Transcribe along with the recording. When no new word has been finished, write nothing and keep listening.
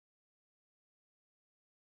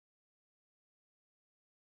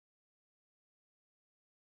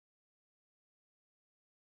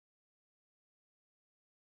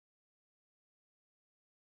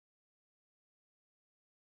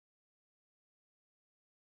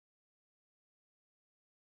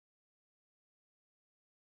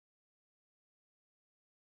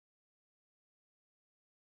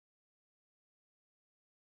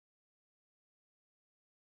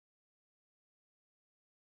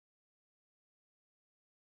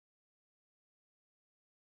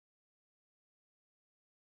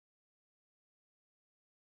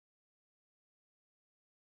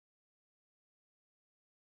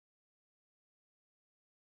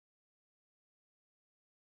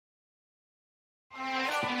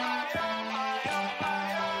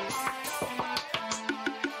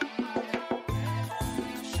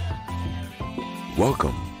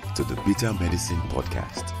Welcome to the Bitter Medicine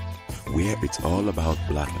Podcast, where it's all about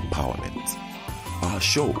Black empowerment. Our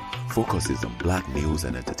show focuses on Black news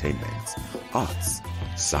and entertainment, arts,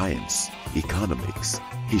 science, economics,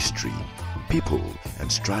 history, people,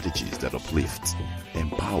 and strategies that uplift,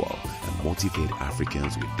 empower, and motivate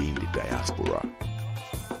Africans within the diaspora.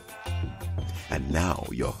 And now,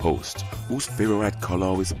 your host, whose favorite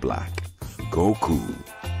color is black, Goku.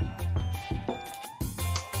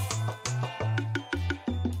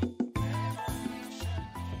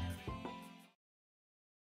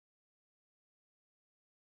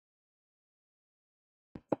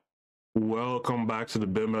 Welcome back to the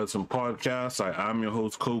Bitter Medicine Podcast. I am your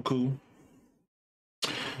host, Goku.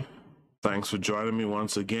 Thanks for joining me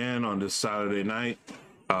once again on this Saturday night.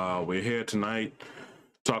 We're here tonight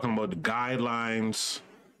talking about the guidelines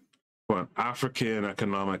for an African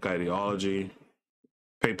economic ideology,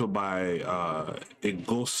 paper by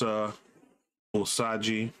EGHOSA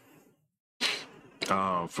OSAGIE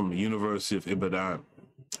from the University of Ibadan.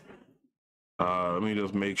 Let me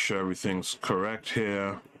just make sure everything's correct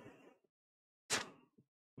here.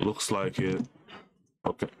 Looks like it.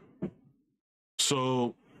 Okay.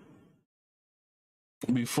 So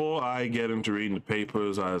before I get into reading the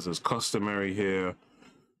papers, as is customary here, I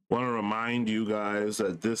want to remind you guys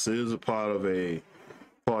that this is a part of a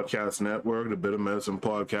podcast network. The Bitter Medicine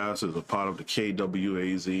Podcast is a part of the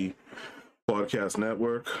KWAZ podcast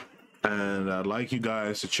network. And I'd like you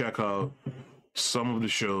guys to check out some of the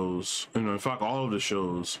shows, in fact, all of the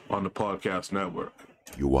shows on the podcast network.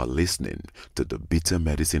 You are listening to the Bitter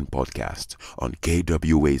Medicine Podcast on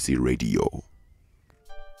KWAZ Radio.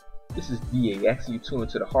 This is DAX. You tune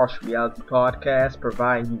into the Harsh Reality Podcast,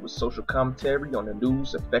 providing you with social commentary on the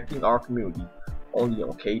news affecting our community, only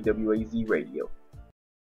on KWAZ Radio.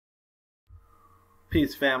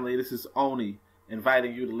 Peace, family. This is Oni,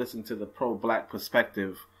 inviting you to listen to the Pro-Black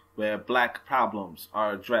Perspective, where Black problems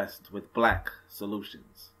are addressed with Black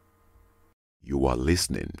solutions. You are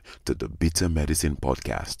listening to the Bitter Medicine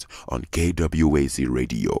Podcast on KWAZ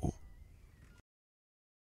Radio.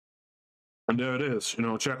 And there it is.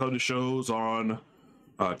 Check out the shows on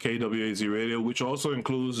KWAZ Radio, which also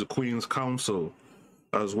includes the Queen's Council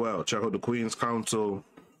as well. Check out the Queen's Council,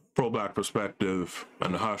 Pro-Black Perspective,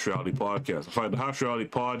 and the Harsh Reality Podcast. In fact, the Harsh Reality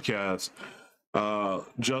Podcast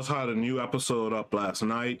just had a new episode up last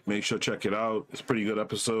night. Make sure to check it out. It's a pretty good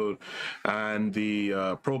episode. And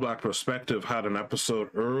the Pro-Black Perspective had an episode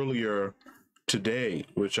earlier today,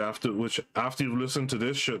 which after you've listened to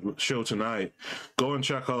this show tonight, go and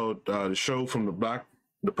check out the show from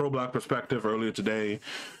the Pro-Black Perspective earlier today,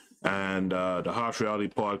 and the Harsh Reality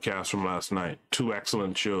Podcast from last night. Two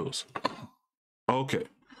excellent shows. Okay,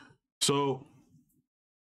 so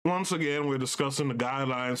once again, we're discussing the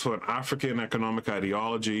guidelines for an African economic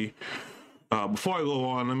ideology. Before I go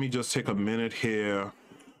on, let me just take a minute here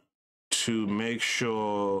to make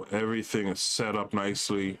sure everything is set up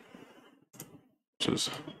nicely. Just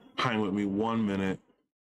hang with me 1 minute.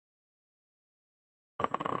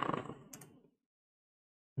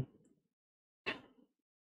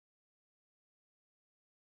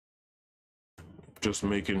 Just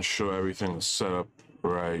making sure everything is set up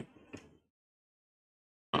right.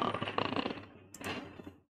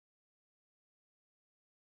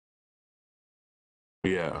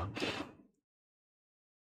 Yeah.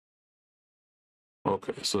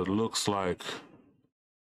 Okay, so it looks like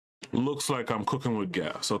I'm cooking with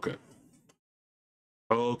gas. Okay.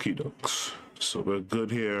 Okie dokes. So we're good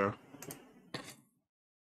here.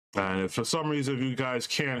 And if for some reason if you guys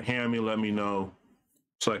can't hear me, let me know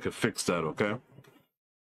so I can fix that, okay?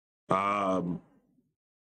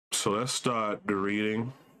 So let's start the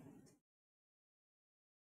reading.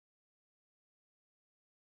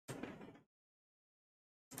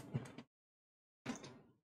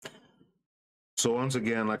 So once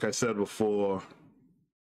again, like I said before,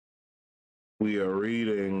 we are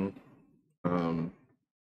reading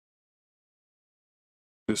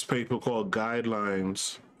this paper called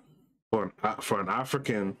Guidelines for an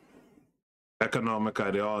African Economic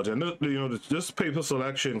Ideology. And this paper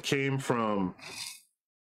selection came from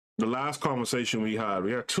the last conversation we had.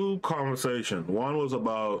 We had two conversations. One was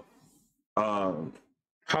about how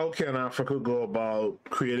can Africa go about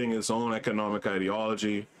creating its own economic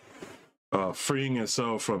ideology, freeing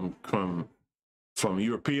itself from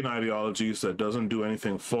European ideologies that doesn't do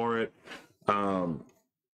anything for it,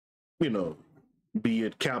 be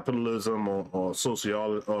it capitalism or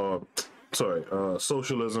socialism,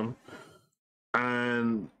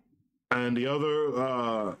 and the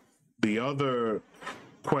other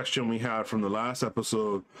question we had from the last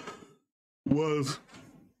episode was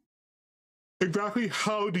exactly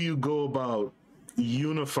how do you go about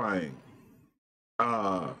unifying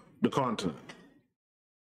the continent.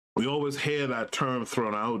 We always hear that term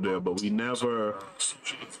thrown out there, but we never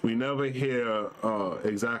hear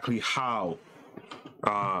exactly how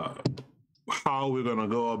we're gonna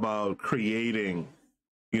go about creating,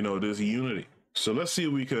 this unity. So let's see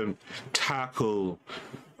if we can tackle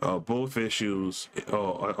both issues,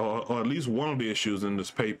 or at least one of the issues in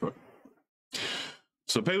this paper.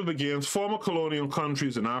 So the paper begins: former colonial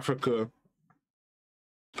countries in Africa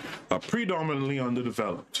are predominantly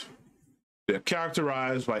underdeveloped. They're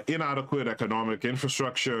characterized by inadequate economic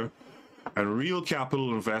infrastructure and real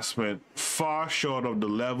capital investment far short of the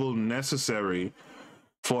level necessary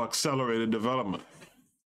for accelerated development.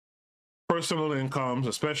 Personal incomes,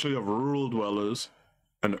 especially of rural dwellers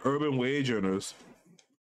and urban wage earners,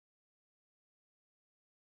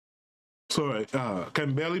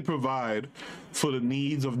 can barely provide for the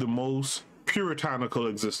needs of the most puritanical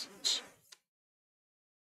existence.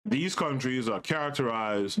 These countries are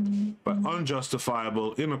characterized by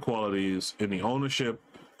unjustifiable inequalities in the ownership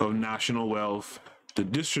of national wealth, the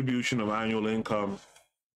distribution of annual income,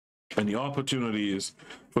 and the opportunities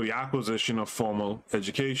for the acquisition of formal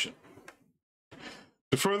education.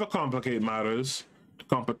 To further complicate matters, the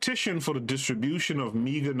competition for the distribution of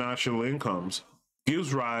meager national incomes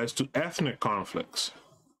gives rise to ethnic conflicts,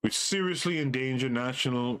 which seriously endanger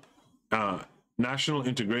national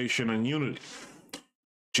integration and unity.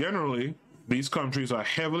 Generally, these countries are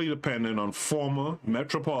heavily dependent on former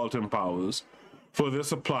metropolitan powers for their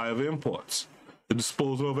supply of imports, the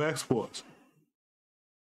disposal of exports,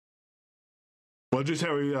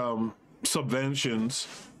 budgetary subventions,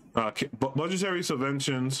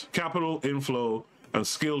 capital inflow, and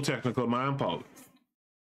skilled technical manpower.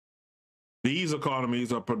 These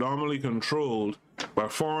economies are predominantly controlled by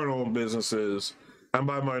foreign-owned businesses and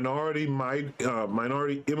by minority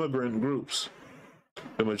immigrant groups.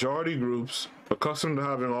 The majority groups, accustomed to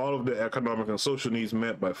having all of their economic and social needs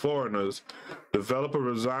met by foreigners, develop a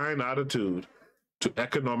resigned attitude to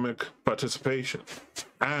economic participation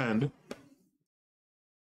and,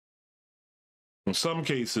 in some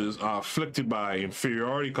cases, are afflicted by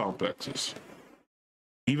inferiority complexes.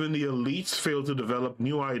 Even the elites fail to develop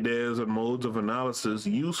new ideas and modes of analysis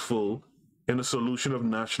useful in the solution of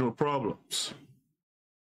national problems.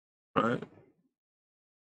 Right?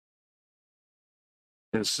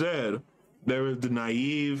 Instead, there is the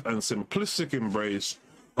naive and simplistic embrace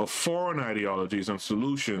of foreign ideologies and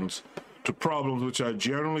solutions to problems which are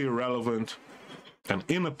generally irrelevant and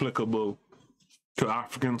inapplicable to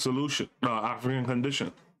African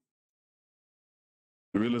condition.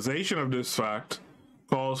 The realization of this fact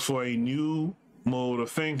calls for a new mode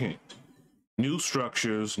of thinking, new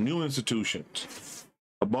structures, new institutions.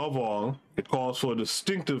 Above all, it calls for a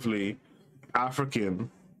distinctively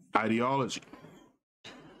African ideology.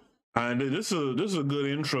 And this is a good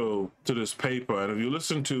intro to this paper. And if you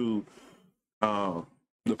listen to the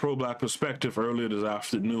pro-black perspective earlier this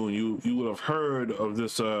afternoon, you would have heard of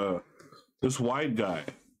this white guy,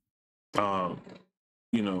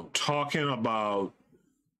 talking about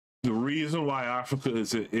the reason why Africa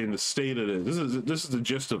is in the state it is. This is the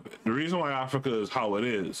gist of it. The reason why Africa is how it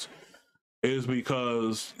is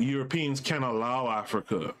because Europeans can't allow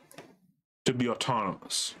Africa to be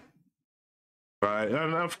autonomous. Right,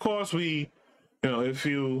 and of course if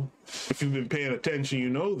you've been paying attention, you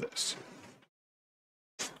know this.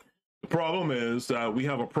 The problem is that we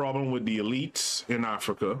have a problem with the elites in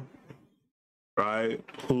Africa, right?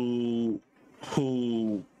 Who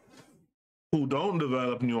don't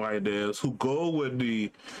develop new ideas, who go with the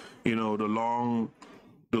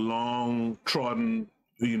long trodden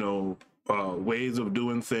ways of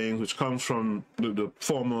doing things, which comes from the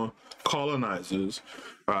former colonizers,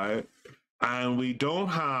 right? And we don't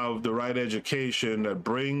have the right education that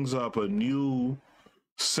brings up a new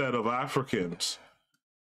set of Africans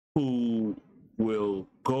who will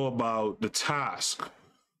go about the task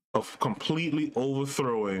of completely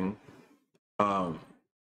overthrowing,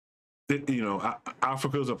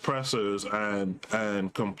 Africa's oppressors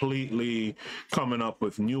and completely coming up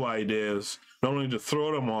with new ideas, not only to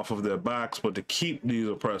throw them off of their backs, but to keep these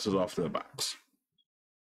oppressors off their backs.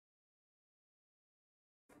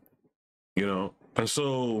 And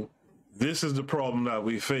so this is the problem that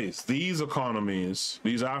we face. These economies,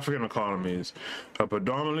 these African economies, are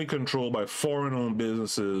predominantly controlled by foreign-owned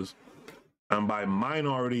businesses and by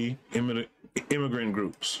minority immigrant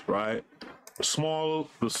groups, right? The small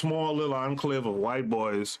little enclave of white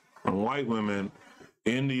boys and white women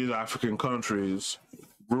in these African countries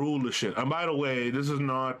rule the shit. And by the way, this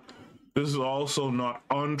is also not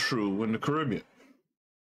untrue in the Caribbean,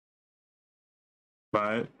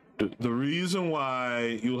 right? The reason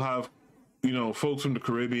why you'll have, you know, folks from the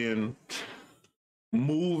Caribbean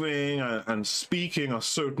moving and speaking a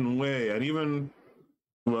certain way, and even,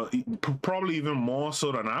 well, probably even more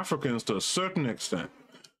so than Africans to a certain extent,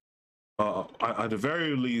 at the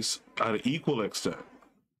very least, at an equal extent,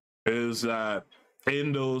 is that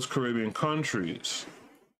in those Caribbean countries,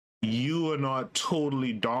 you are not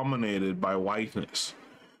totally dominated by whiteness,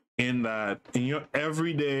 in that in your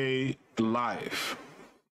everyday life,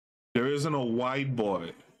 there isn't a white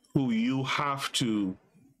boy who you have to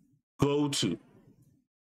go to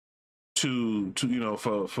you know,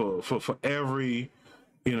 for every,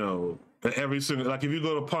 you know, every single, like if you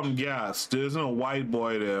go to pump gas, there isn't a white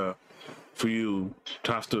boy there for you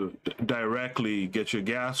to have to directly get your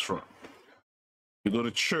gas from. You go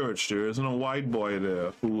to church, there isn't a white boy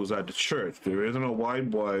there who was at the church. There isn't a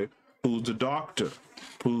white boy who's the doctor,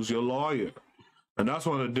 who's your lawyer. And that's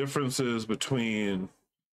one of the differences between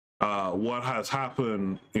what has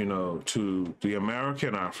happened, you know, to the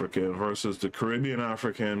American African versus the Caribbean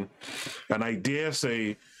African. And I dare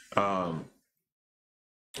say, even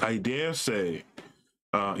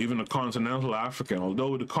the continental African,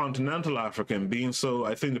 although with the continental African being so,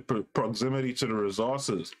 I think the proximity to the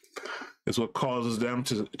resources is what causes them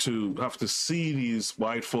to have to see these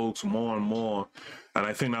white folks more and more. And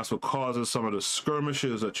I think that's what causes some of the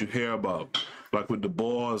skirmishes that you hear about, like with the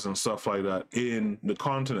Boers and stuff like that in the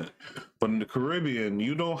continent. But in the Caribbean,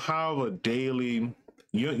 you don't have a daily,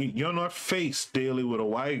 you're not faced daily with a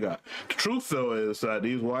white guy. The truth, though, is that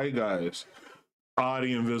these white guys are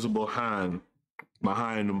the invisible hand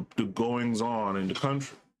behind the goings on in the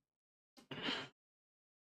country.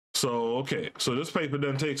 So, okay, so this paper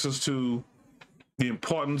then takes us to the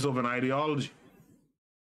importance of an ideology.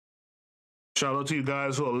 Shout out to you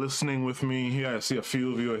guys who are listening with me here. I see a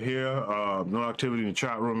few of you are here. No activity in the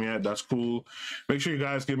chat room yet. That's cool. Make sure you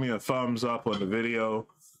guys give me a thumbs up on the video.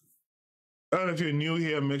 And if you're new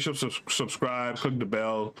here, make sure to subscribe, click the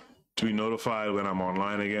bell to be notified when I'm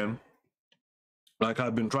online again. Like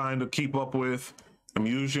I've been trying to keep up with, I'm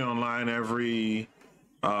usually online every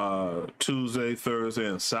Tuesday, Thursday,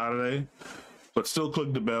 and Saturday, but still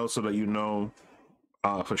click the bell so that you know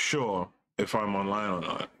for sure if I'm online or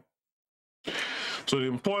not. So the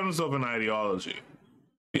importance of an ideology.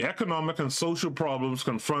 The economic and social problems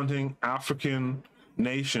confronting African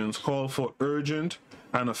nations call for urgent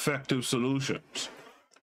and effective solutions.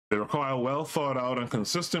 They require well thought out and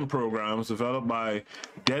consistent programs developed by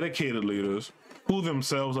dedicated leaders who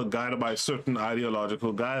themselves are guided by certain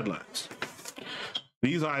ideological guidelines.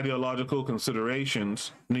 These ideological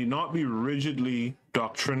considerations need not be rigidly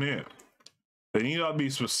doctrinaire. They need not be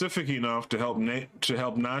specific enough to help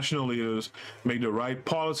national leaders make the right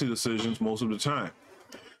policy decisions most of the time.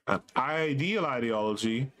 An ideal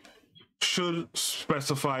ideology should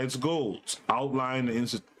specify its goals, outline the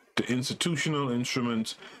institutional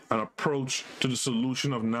instruments and approach to the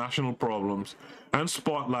solution of national problems, and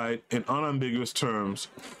spotlight in unambiguous terms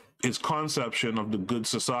its conception of the good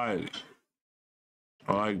society.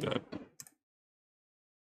 I like that.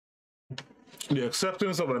 The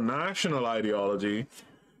acceptance of a national ideology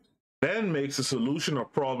then makes the solution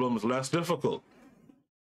of problems less difficult.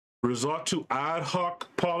 Resort to ad hoc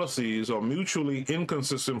policies or mutually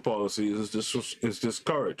inconsistent policies is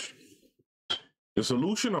discouraged. The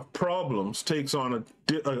solution of problems takes on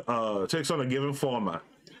a given format.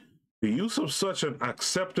 The use of such an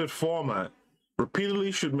accepted format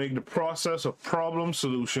repeatedly should make the process of problem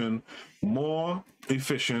solution more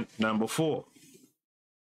efficient than before.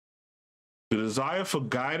 The desire for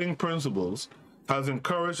guiding principles has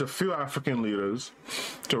encouraged a few African leaders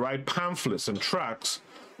to write pamphlets and tracts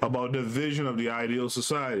about their vision of the ideal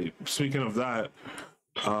society. Speaking of that,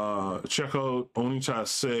 check out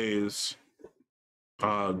Onitase's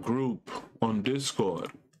group on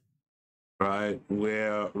Discord, right,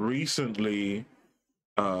 where recently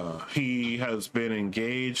he has been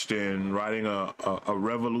engaged in writing a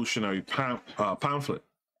revolutionary pamphlet,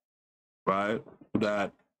 right,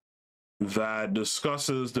 that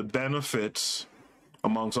discusses the benefits,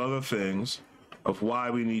 amongst other things, of why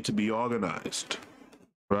we need to be organized,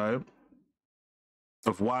 right?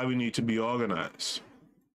 Of why we need to be organized.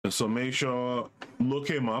 And so make sure, look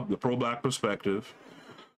him up, the Pro-Black Perspective,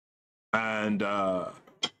 and,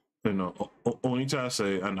 you know,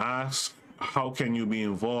 Onitase, and ask, how can you be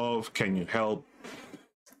involved? Can you help?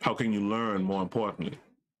 How can you learn, more importantly?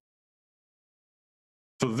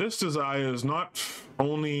 So this desire is not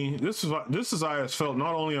only, this desire is felt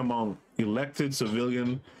not only among elected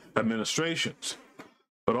civilian administrations,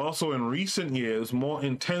 but also in recent years more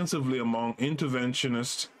intensively among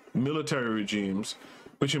interventionist military regimes,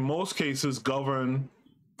 which in most cases govern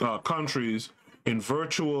countries in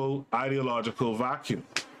virtual ideological vacuum.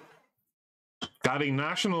 Guiding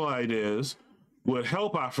national ideas would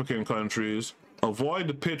help African countries avoid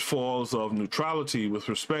the pitfalls of neutrality with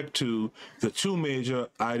respect to the two major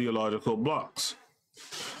ideological blocs.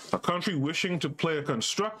 A country wishing to play a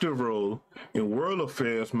constructive role in world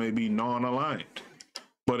affairs may be non-aligned,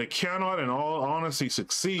 but it cannot in all honesty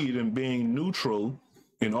succeed in being neutral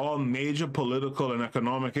in all major political and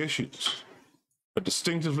economic issues. A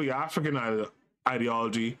distinctively African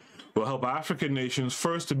ideology will help African nations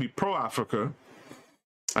first to be pro-Africa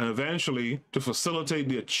and eventually to facilitate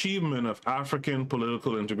the achievement of African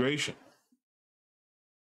political integration.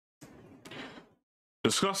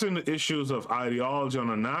 Discussing the issues of ideology on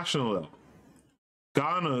a national level,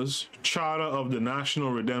 Ghana's Charter of the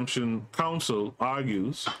National Redemption Council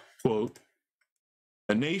argues, quote,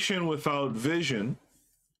 "A nation without vision,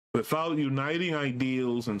 without uniting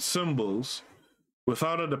ideals and symbols,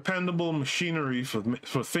 without a dependable machinery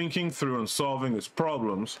for thinking through and solving its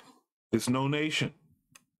problems, is no nation.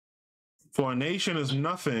 For a nation is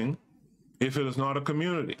nothing if it is not a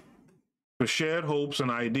community, for shared hopes and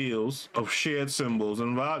ideals of shared symbols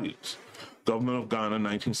and values." Government of Ghana,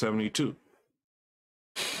 1972.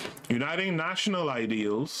 Uniting national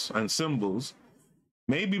ideals and symbols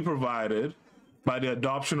may be provided by the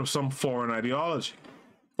adoption of some foreign ideology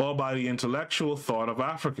or by the intellectual thought of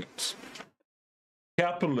Africans.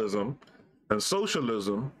 Capitalism and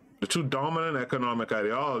socialism, the two dominant economic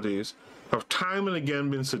ideologies, have time and again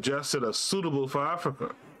been suggested as suitable for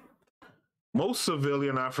Africa. Most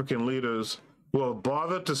civilian African leaders who have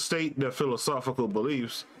bothered to state their philosophical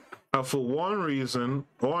beliefs have, for one reason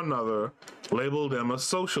or another, labeled them as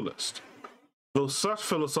socialist, though such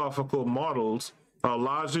philosophical models are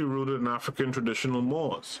largely rooted in African traditional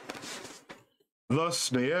mores. Thus,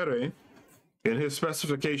 Nyerere, in his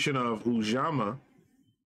specification of Ujamaa,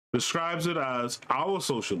 describes it as our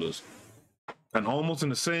socialism, and almost in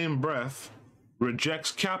the same breath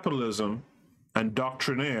rejects capitalism and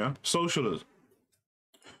doctrinaire socialism.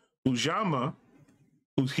 Ujamaa,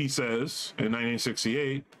 who he says in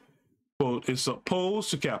 1968, quote, "is opposed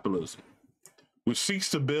to capitalism, which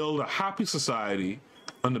seeks to build a happy society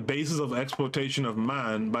on the basis of exploitation of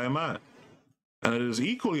man by man, and it is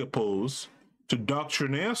equally opposed to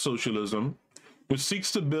doctrinaire socialism, which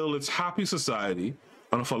seeks to build its happy society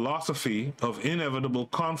on a philosophy of inevitable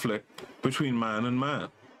conflict between man and man."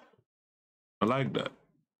 I like that,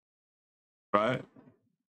 right?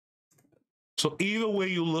 So either way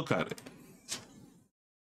you look at it,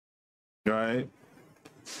 right?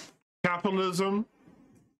 Capitalism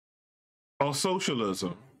or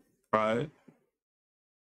socialism, right?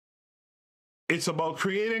 It's about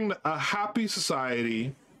creating a happy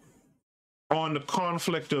society on the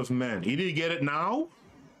conflict of men. Either you get it now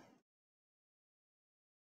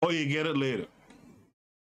or you get it later.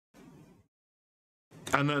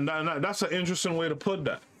 And then that's an interesting way to put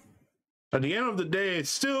that. At the end of the day, it's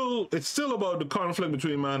still about the conflict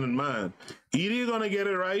between man and man. Either you're going to get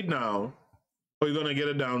it right now or you're going to get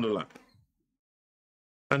it down the line.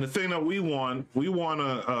 And the thing that we want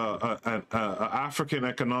an African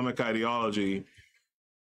economic ideology.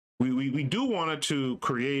 We do want it to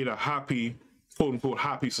create a happy, quote unquote,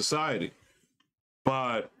 happy society.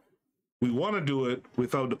 But we want to do it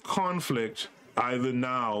without the conflict either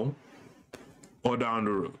now or down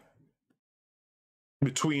the road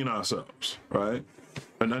between ourselves, right?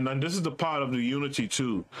 And this is the part of the unity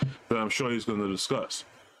too that I'm sure he's going to discuss.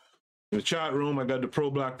 In the chat room, I got the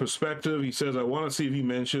pro-black perspective. He says, I want to see if he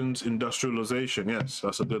mentions industrialization. Yes,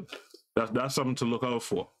 that's something to look out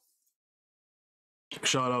for.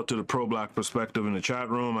 Shout out to the pro-black perspective in the chat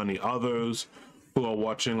room and the others who are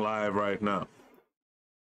watching live right now.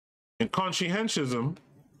 In conscientialism,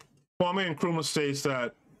 Kwame Nkrumah states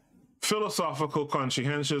that philosophical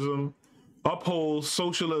conscientialism upholds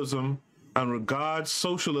socialism and regards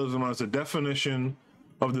socialism as the definition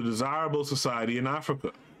of the desirable society in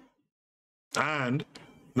Africa, and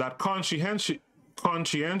that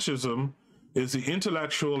conscientialism is the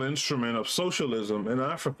intellectual instrument of socialism in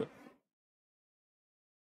Africa.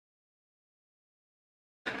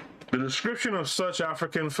 The description of such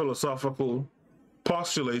African philosophical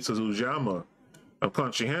postulates as Ujamaa and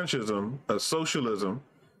conscientialism as socialism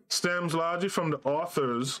stems largely from the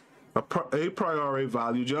author's a priori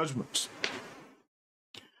value judgments.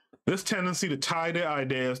 This tendency to tie their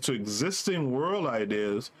ideas to existing world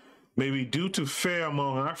ideas may be due to fear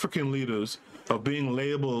among African leaders of being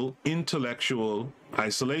labeled intellectual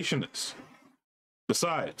isolationists.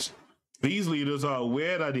 Besides, these leaders are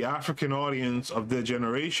aware that the African audience of their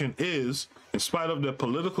generation is, in spite of their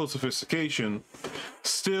political sophistication,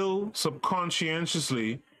 still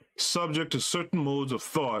subconsciously subject to certain modes of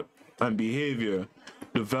thought and behavior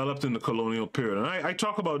developed in the colonial period. And I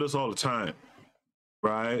talk about this all the time,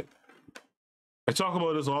 right? I talk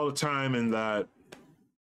about this all the time in that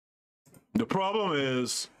the problem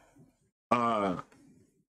is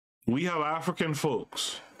we have African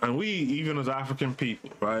folks, and we, even as African people,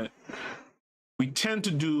 right? We tend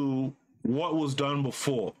to do what was done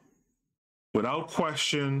before without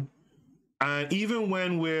question. And even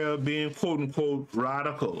when we're being quote unquote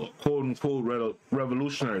radical, quote unquote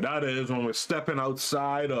revolutionary, that is when we're stepping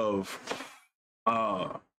outside of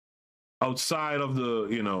the,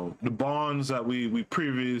 you know, the bonds that we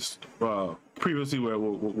previously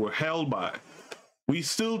were held by, we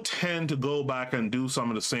still tend to go back and do some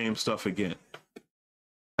of the same stuff again.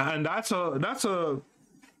 And that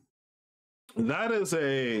is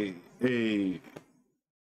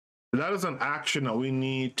an action that we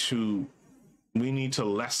need to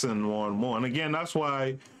lessen more and more. And again, that's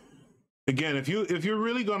why, again, if you're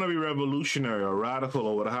really going to be revolutionary or radical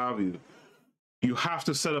or what have you, you have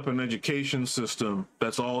to set up an education system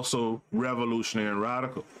that's also revolutionary and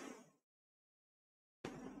radical.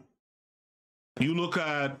 You look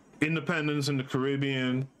at independence in the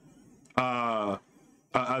Caribbean,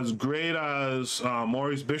 as great as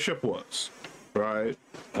Maurice Bishop was, right?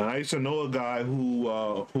 And I used to know a guy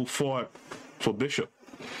who fought for Bishop.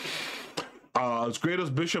 As great as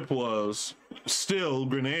Bishop was, still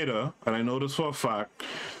Grenada, and I know this for a fact,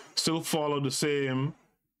 still followed the same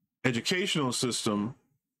educational system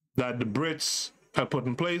that the Brits had put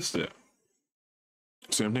in place there.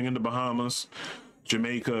 Same thing in the Bahamas,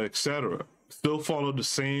 Jamaica, etc. Still followed the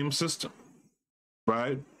same system,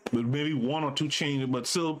 right? With maybe one or two changes, but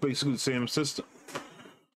still basically the same system.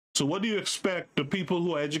 So what do you expect the people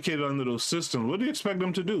who are educated under those systems, what do you expect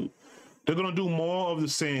them to do? They're going to do more of the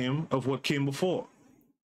same of what came before.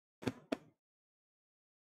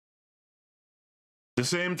 The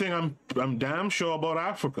same thing I'm damn sure about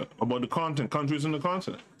Africa, about the continent, countries in the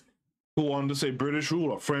continent, who wanted to say British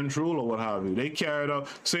rule or French rule or what have you. They carried out,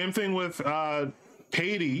 same thing with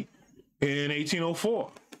Haiti in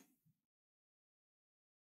 1804.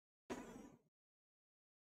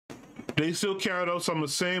 They still carried out some of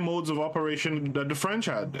the same modes of operation that the French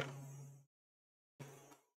had there.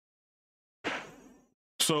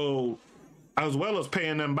 So, as well as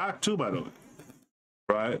paying them back too, by the way,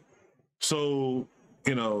 right? So,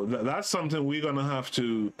 you know, that's something we're gonna have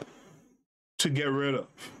to get rid of,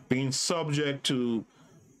 being subject to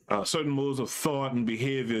certain modes of thought and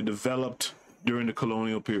behavior developed during the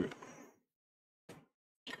colonial period.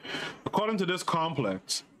 According to this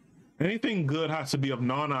complex, anything good has to be of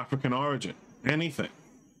non-African origin. Anything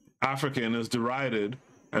African is derided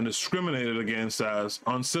and discriminated against as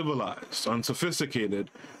uncivilized, unsophisticated,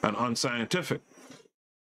 and unscientific.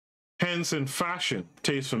 Hence, in fashion,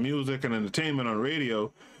 taste for music and entertainment on radio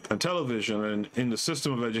and television and in the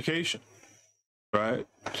system of education, right?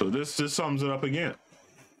 So this sums it up again.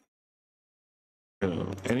 You know,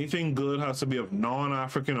 anything good has to be of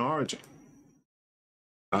non-African origin.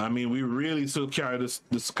 I mean, we really still carry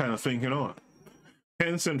this kind of thinking on.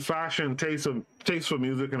 Hence, in fashion, taste for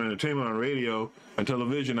music and entertainment on radio and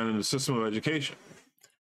television and in the system of education.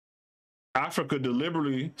 Africa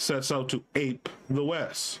deliberately sets out to ape the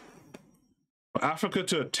West. For Africa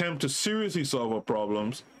to attempt to seriously solve her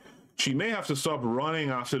problems, she may have to stop running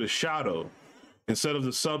after the shadow instead of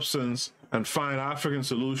the substance and find African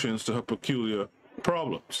solutions to her peculiar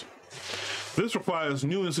problems. This requires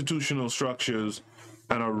new institutional structures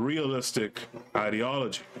and a realistic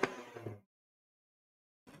ideology.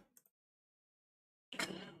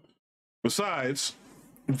 Besides,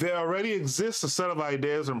 there already exists a set of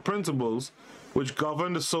ideas and principles which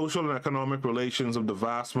govern the social and economic relations of the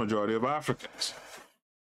vast majority of Africans.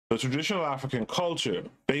 The traditional African culture,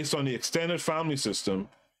 based on the extended family system,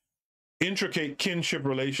 intricate kinship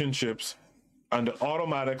relationships, and the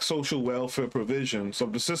automatic social welfare provisions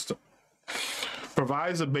of the system,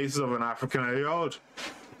 provides the basis of an African ideology,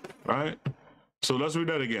 right? So let's read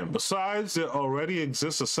that again. Besides, there already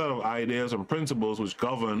exists a set of ideas and principles which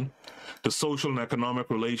govern the social and economic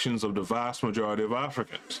relations of the vast majority of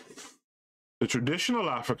Africans. The traditional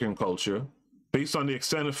African culture, based on the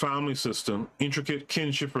extended family system, intricate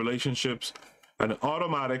kinship relationships, and the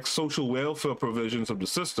automatic social welfare provisions of the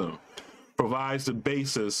system, provides the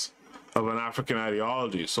basis of an African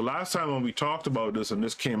ideology. So last time when we talked about this, and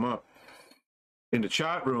this came up in the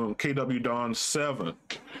chat room, KW Don 7,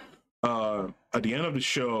 at the end of the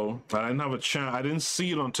show, I didn't have a chance, I didn't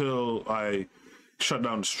see it until I shut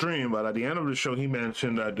down the stream, but at the end of the show, he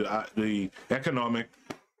mentioned that the economic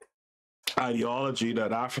ideology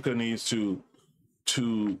that Africa needs to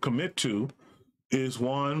commit to is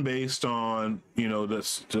one based on, you know, the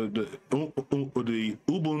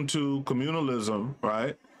Ubuntu communalism,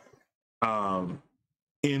 right?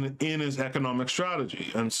 In his economic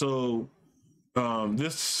strategy, and so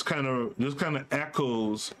this kind of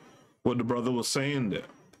echoes what the brother was saying there,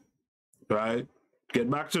 right? Get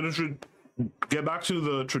back to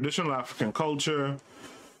the traditional African culture,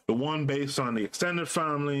 the one based on the extended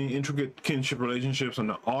family, intricate kinship relationships, and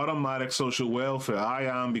the automatic social welfare. I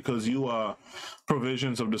am because you are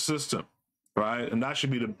provisions of the system, right? And that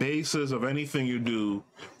should be the basis of anything you do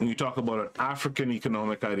when you talk about an African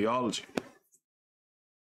economic ideology,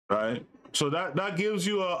 right? So that gives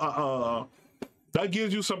you that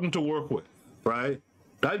gives you something to work with, right?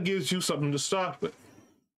 That gives you something to start with.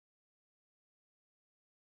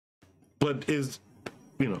 But is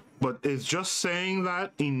just saying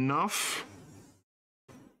that enough?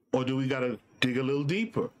 Or do we got to dig a little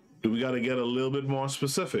deeper? Do we got to get a little bit more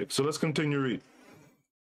specific? So let's continue reading.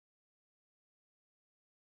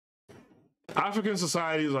 African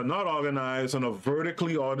societies are not organized on a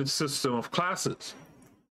vertically ordered system of classes.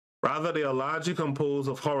 Rather, they are largely composed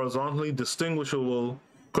of horizontally distinguishable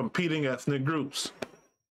competing ethnic groups.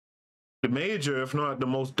 The major, if not the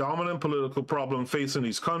most dominant political problem facing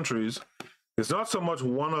these countries is not so much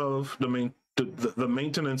one of the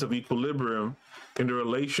maintenance of equilibrium in the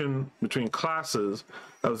relation between classes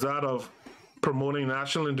as that of promoting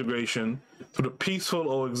national integration through the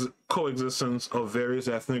peaceful coexistence of various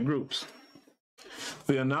ethnic groups.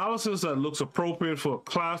 The analysis that looks appropriate for a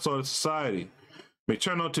class or a society may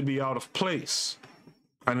turn out to be out of place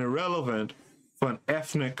and irrelevant for an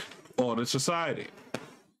ethnic ordered society.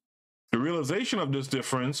 The realization of this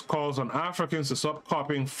difference calls on Africans to stop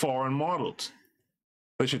copying foreign models.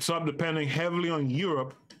 They should stop depending heavily on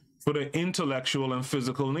Europe for their intellectual and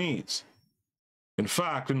physical needs. In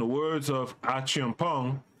fact, in the words of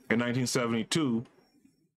Achiampong in 1972,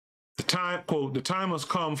 the time, quote, "the time has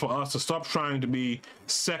come for us to stop trying to be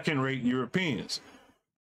second-rate Europeans.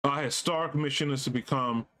 Our historic mission is to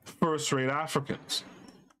become first-rate Africans.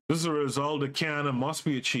 This is a result that can and must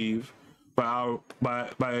be achieved by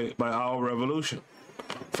our revolution.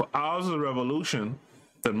 For ours is a revolution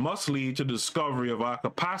that must lead to the discovery of our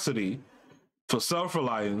capacity for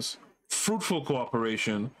self-reliance, fruitful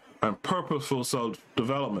cooperation, and purposeful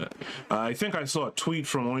self-development." I think I saw a tweet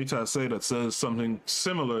from Onita Say that says something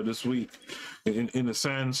similar this week in the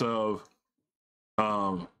sense of,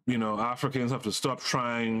 you know, Africans have to stop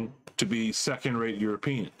trying to be second-rate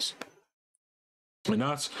Europeans. And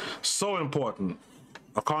that's so important,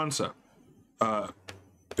 a concept.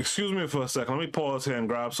 Excuse me for a second. Let me pause here and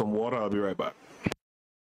grab some water. I'll be right back.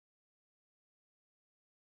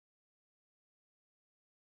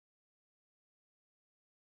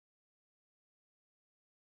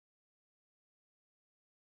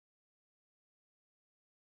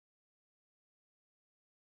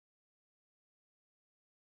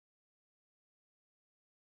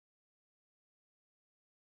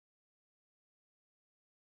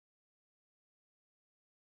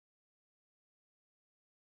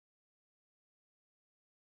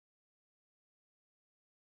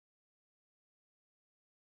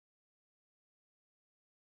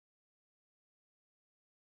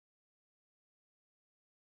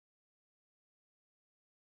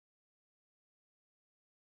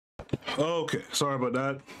 Okay, sorry about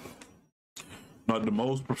that. Not the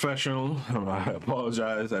most professional. I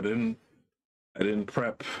apologize. I didn't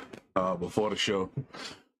prep before the show.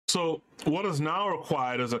 So what is now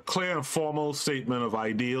required is a clear and formal statement of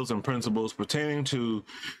ideals and principles pertaining to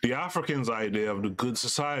the African's idea of the good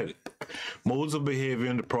society, modes of behavior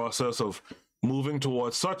in the process of moving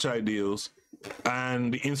towards such ideals,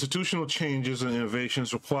 and the institutional changes and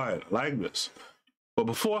innovations required, like this. But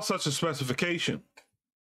before such a specification,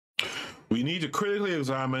 we need to critically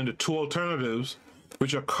examine the two alternatives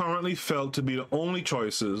which are currently felt to be the only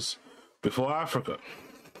choices before Africa.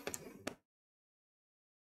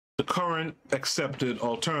 The current accepted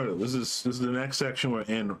alternative. This is the next section we're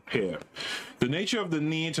in here. The nature of the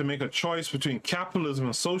need to make a choice between capitalism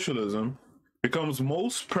and socialism becomes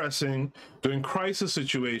most pressing during crisis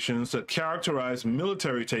situations that characterize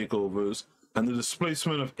military takeovers and the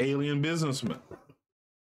displacement of alien businessmen.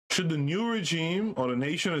 Should the new regime or the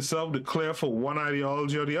nation itself declare for one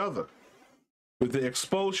ideology or the other? With the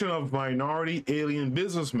expulsion of minority alien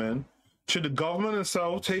businessmen, should the government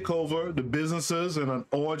itself take over the businesses in an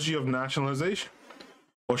orgy of nationalization?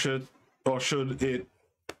 Or should it,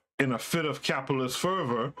 in a fit of capitalist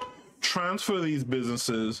fervor, transfer these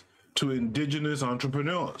businesses to indigenous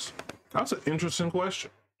entrepreneurs? That's an interesting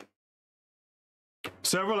question.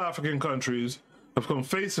 Several African countries have come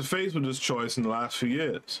face to face with this choice in the last few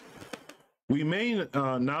years. We may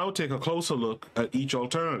now take a closer look at each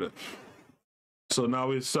alternative. So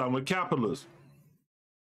now it's with capitalism.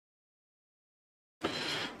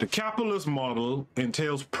 The capitalist model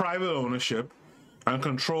entails private ownership and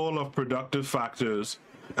control of productive factors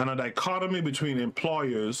and a dichotomy between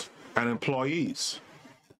employers and employees.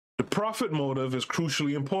 The profit motive is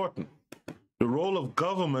crucially important. The role of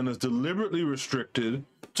government is deliberately restricted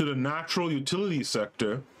to the natural utility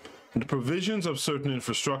sector, and the provisions of certain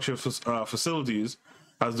infrastructure facilities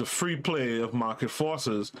as the free play of market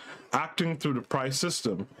forces acting through the price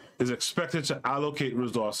system is expected to allocate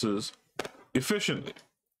resources efficiently.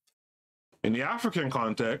 In the African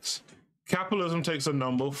context, capitalism takes a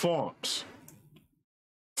number of forms.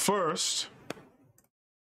 First,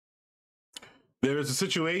 there is a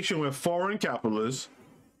situation where foreign capitalists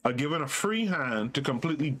are given a free hand to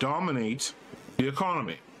completely dominate the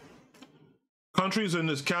economy. Countries in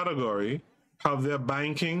this category have their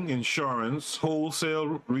banking, insurance,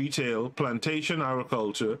 wholesale, retail, plantation,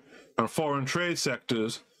 agriculture, and foreign trade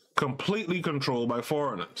sectors completely controlled by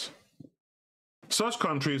foreigners. Such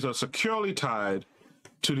countries are securely tied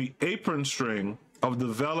to the apron string of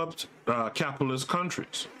developed capitalist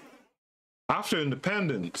countries. After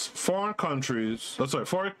independence, foreign companies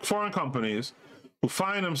who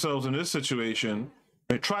find themselves in this situation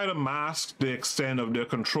may try to mask the extent of their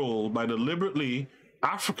control by deliberately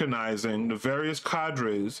Africanizing the various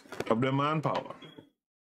cadres of their manpower.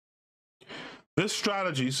 This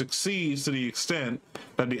strategy succeeds to the extent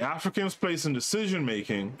that the Africans placed in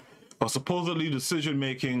decision-making or supposedly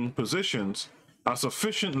decision-making positions are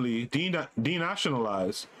sufficiently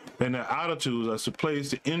denationalized in their attitudes as to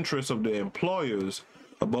place the interests of their employers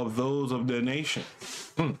above those of their nation.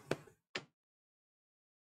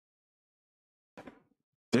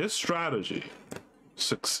 This strategy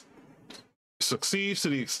succeeds to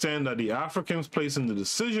the extent that the Africans placed in the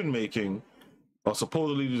decision-making or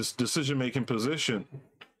supposedly this decision-making position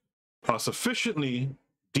are sufficiently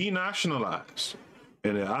denationalized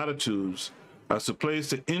in their attitudes as to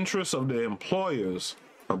place the interests of their employers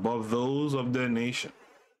above those of their nation.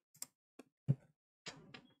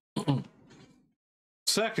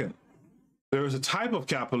 Second, there is a type of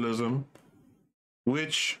capitalism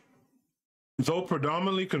which, though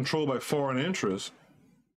predominantly controlled by foreign interests,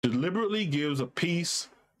 deliberately gives a piece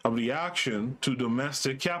of the action to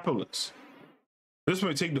domestic capitalists. This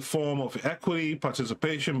may take the form of equity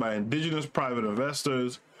participation by indigenous private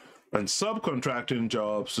investors and subcontracting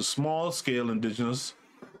jobs to small-scale indigenous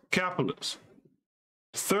capitalists.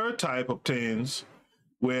 The third type obtains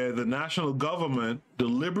where the national government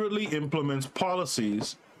deliberately implements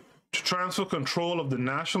policies to transfer control of the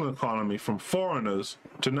national economy from foreigners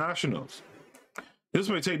to nationals. This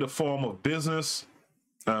may take the form of business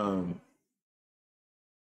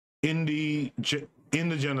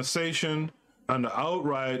indigenization and the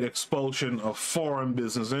outright expulsion of foreign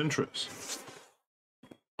business interests.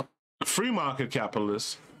 The free market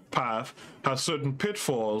capitalist path has certain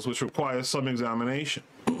pitfalls which require some examination.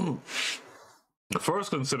 The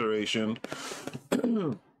first consideration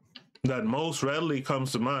that most readily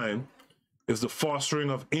comes to mind is the fostering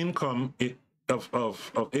of income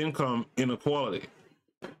income inequality.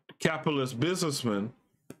 Capitalist businessman,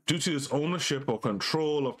 due to his ownership or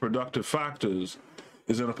control of productive factors,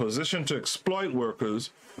 is in a position to exploit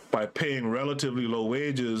workers by paying relatively low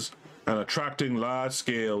wages and attracting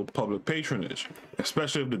large-scale public patronage,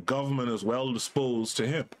 especially if the government is well disposed to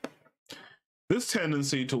him. This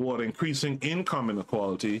tendency toward increasing income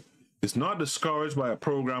inequality is not discouraged by a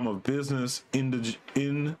program of business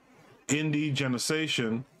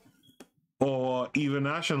indigenization or even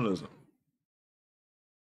nationalism.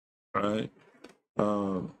 Right?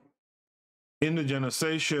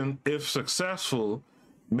 Indigenization, if successful,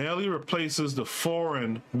 merely replaces the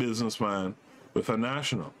foreign businessman with a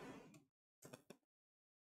national.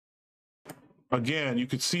 Again, you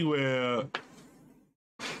could see where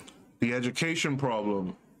the education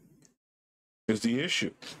problem is the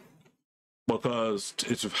issue, because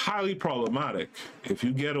it's highly problematic if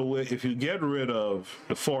you get rid of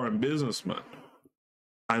the foreign businessman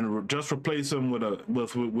and just replace him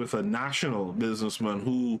with a national businessman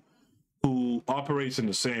who operates in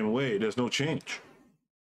the same way. There's no change.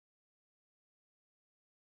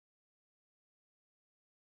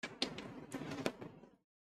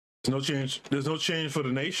 There's no change. There's no change for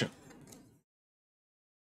the nation.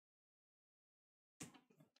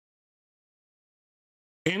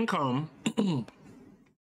 Income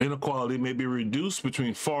inequality may be reduced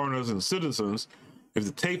between foreigners and citizens if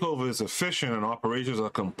the takeover is efficient and operations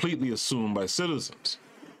are completely assumed by citizens.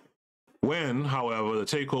 When, however, the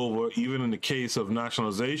takeover, even in the case of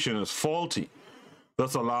nationalization, is faulty,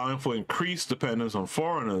 thus allowing for increased dependence on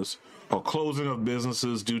foreigners or closing of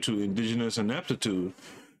businesses due to indigenous ineptitude,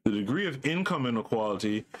 the degree of income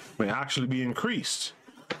inequality may actually be increased,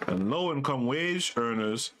 and low-income wage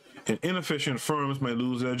earners in inefficient firms may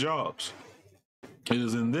lose their jobs. It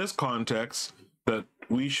is in this context that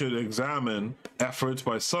we should examine efforts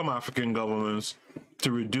by some African governments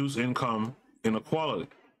to reduce income inequality.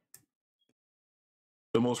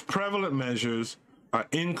 The most prevalent measures are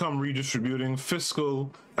income redistributing fiscal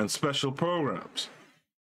and special programs.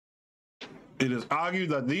 It is argued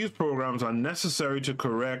that these programs are necessary to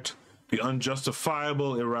correct the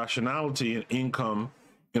unjustifiable irrationality in income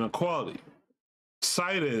inequality.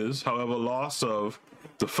 Sight is, however, lost of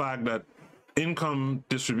the fact that income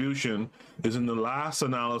distribution is in the last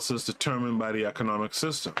analysis determined by the economic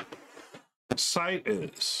system. Sight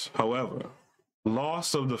is, however,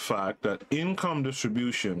 lost of the fact that income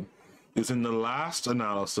distribution is in the last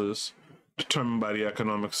analysis determined by the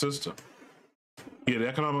economic system. Yeah, the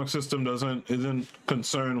economic system isn't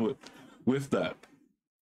concerned with that.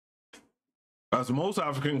 As most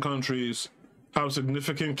African countries have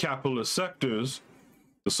significant capitalist sectors,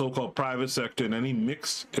 the so-called private sector in any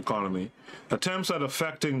mixed economy, attempts at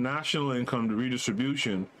affecting national income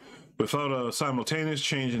redistribution without a simultaneous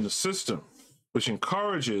change in the system, which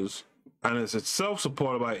encourages and is itself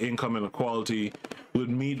supported by income inequality, would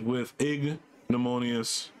meet with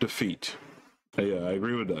ignominious defeat. Yeah, I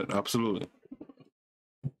agree with that, absolutely.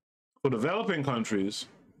 For developing countries,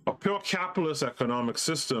 a pure capitalist economic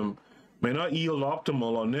system may not yield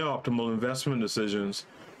optimal or near optimal investment decisions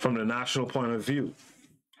from the national point of view.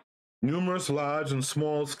 Numerous large and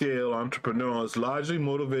small-scale entrepreneurs, largely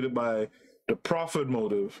motivated by the profit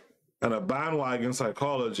motive and a bandwagon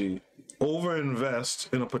psychology,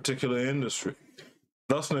 overinvest in a particular industry,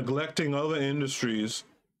 thus neglecting other industries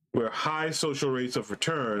where high social rates of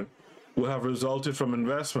return will have resulted from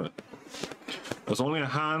investment. As only a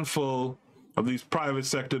handful of these private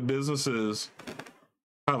sector businesses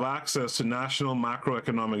have access to national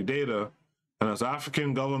macroeconomic data, and as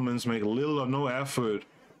African governments make little or no effort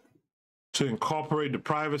to incorporate the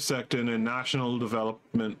private sector in their national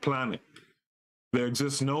development planning, there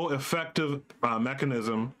exists no effective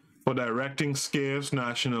mechanism for directing scarce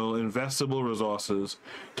national investable resources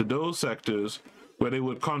to those sectors where they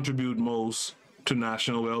would contribute most to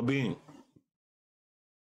national well-being.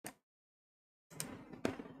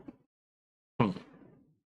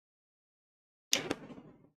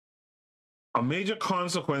 A major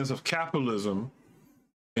consequence of capitalism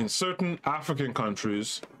in certain African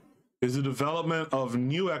countries is the development of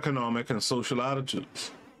new economic and social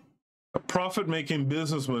attitudes. A profit-making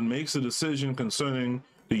businessman makes a decision concerning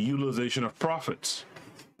the utilization of profits,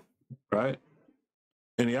 right?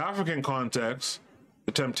 In the African context,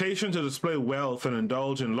 the temptation to display wealth and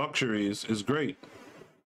indulge in luxuries is great.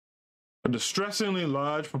 A distressingly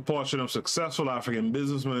large proportion of successful African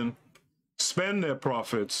businessmen spend their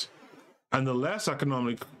profits, and the less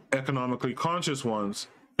economically conscious ones,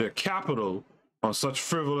 their capital, on such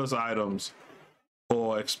frivolous items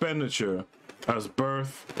or expenditure as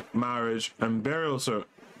birth, marriage, and burial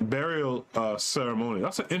ceremony.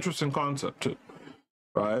 That's an interesting concept too,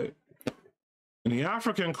 right? In the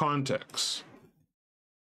African context,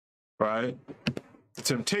 right, the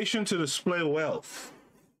temptation to display wealth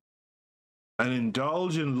and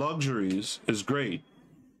indulge in luxuries is great,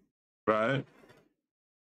 right?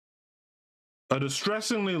 A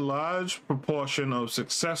distressingly large proportion of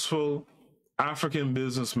successful African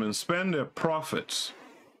businessmen spend their profits,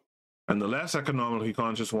 and the less economically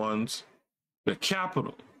conscious ones, their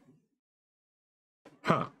capital,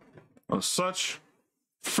 on such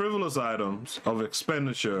frivolous items of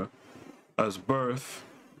expenditure as birth,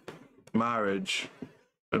 marriage,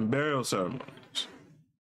 and burial ceremonies.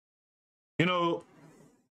 You know,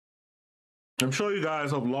 I'm sure you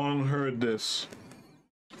guys have long heard this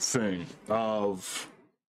thing of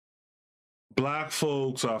black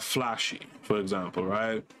folks are flashy, for example,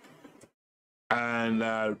 right?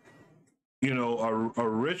 And you know, a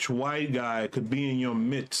rich white guy could be in your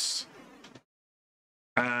midst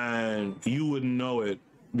and you wouldn't know it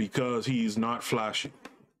because he's not flashy.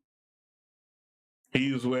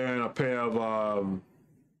 He's wearing a pair of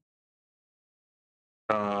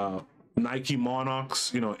Nike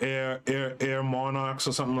Monarchs, you know, Air Monarchs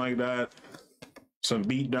or something like that. Some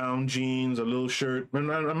beat down jeans, a little shirt. And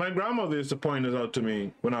my grandmother used to point this out to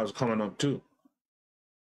me when I was coming up too.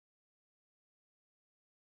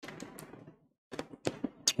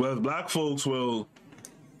 Whereas black folks will,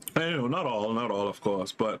 and, you know, not all, of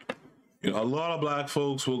course, but you know, a lot of black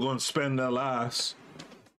folks will go and spend their last,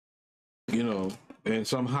 you know, in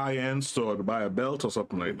some high-end store to buy a belt or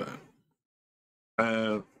something like that.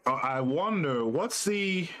 And I wonder,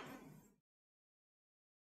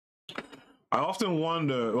 I often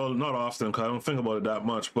wonder, well, not often, because I don't think about it that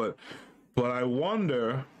much, but I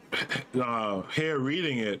wonder, here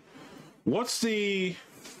reading it, what's the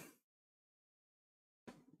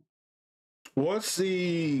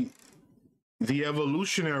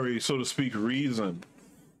evolutionary, so to speak, reason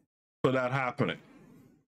for that happening,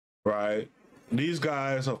 right? These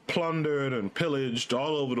guys have plundered and pillaged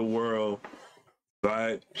all over the world,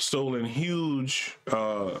 right? Stolen huge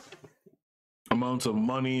amounts of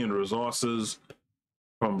money and resources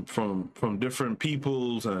from different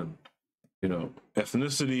peoples and, you know,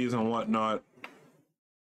 ethnicities and whatnot,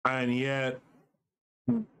 and yet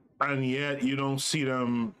you don't see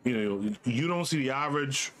them, you know, you don't see the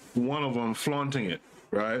average one of them flaunting it,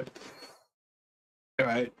 right?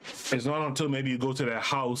 Right. It's not until maybe you go to their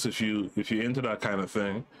house, if you're into that kind of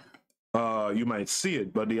thing, you might see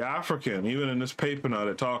it. But the African, even in this paper now,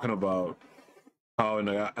 they're talking about how in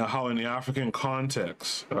the African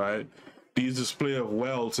context, right, these display of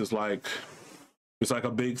wealth is like, it's like a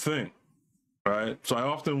big thing, right? So I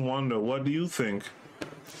often wonder, what do you think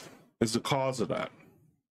is the cause of that?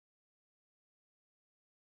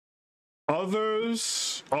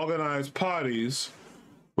 Others organize parties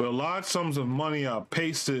where large sums of money are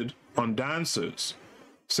pasted on dancers,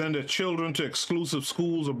 send their children to exclusive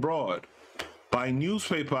schools abroad, buy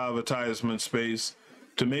newspaper advertisement space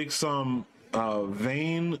to make some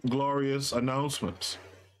vain, glorious announcements.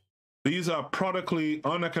 These are practically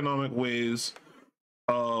uneconomic ways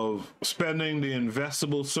of spending the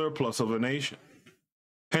investable surplus of a nation.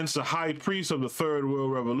 Hence, the high priest of the Third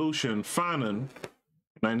World Revolution, Fanon,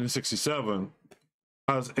 1967,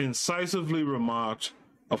 has incisively remarked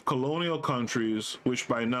of colonial countries which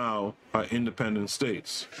by now are independent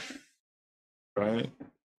states, right?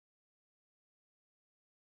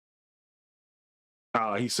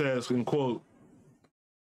 He says, in quote,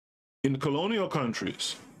 in colonial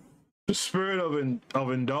countries, the spirit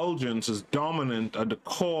of indulgence is dominant at the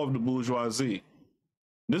core of the bourgeoisie.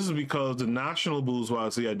 This is because the national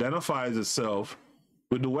bourgeoisie identifies itself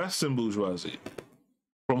with the Western bourgeoisie,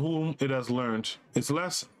 from whom it has learned its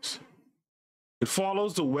lessons. It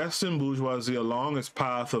follows the Western bourgeoisie along its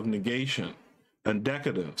path of negation and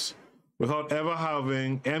decadence without ever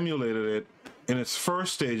having emulated it in its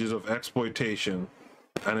first stages of exploitation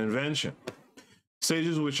and invention,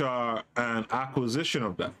 stages which are an acquisition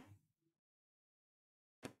of that,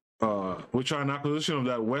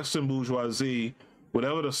 Western bourgeoisie,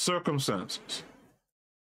 whatever the circumstances.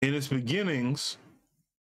 In its beginnings,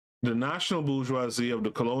 the national bourgeoisie of the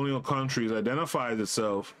colonial countries identifies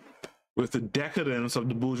itself with the decadence of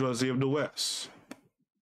the bourgeoisie of the West.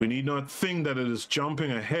 We need not think that it is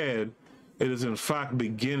jumping ahead. It is in fact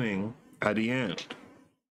beginning at the end.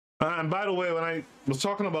 And by the way, when I was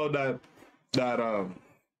talking about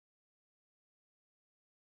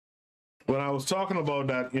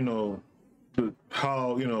you know,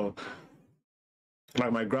 how, you know,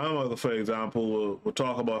 like my grandmother, for example, will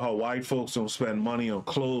talk about how white folks don't spend money on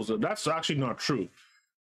clothes. That's actually not true.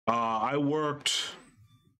 I worked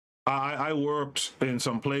in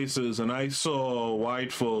some places and I saw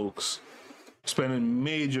white folks spending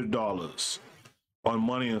major dollars on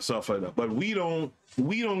money and stuff like that. But we don't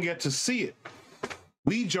get to see it.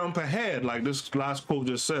 We jump ahead, like this last quote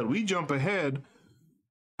just said. We jump ahead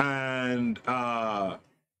and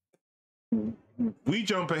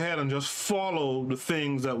just follow the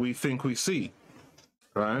things that we think we see,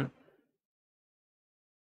 right?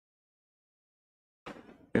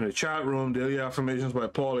 In the chat room, Daily Affirmations by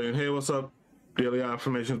Pauline. Hey, what's up? Daily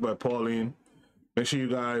Affirmations by Pauline. Make sure you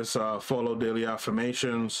guys follow Daily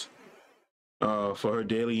Affirmations for her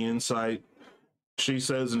daily insight. She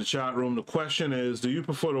says in the chat room, the question is, do you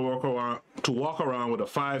prefer to walk around with a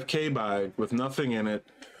 5K bag with nothing in it,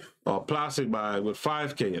 or a plastic bag with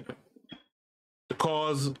 5K in it? The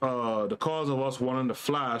cause of us wanting to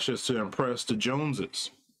flash is to impress the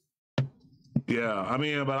Joneses. Yeah, I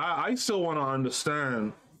mean, but I still want to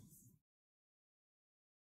understand.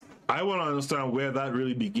 I want to understand where that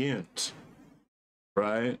really begins,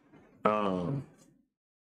 right? You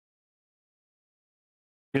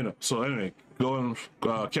know. So anyway,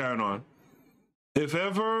 carrying on. If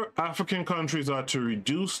ever African countries are to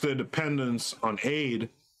reduce their dependence on aid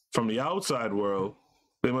from the outside world,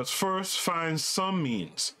 they must first find some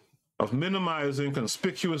means of minimizing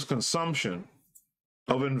conspicuous consumption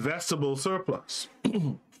of investable surplus.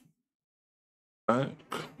 Right?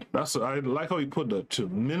 I like how he put that too.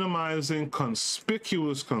 Minimizing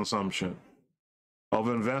conspicuous consumption of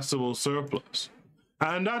investable surplus.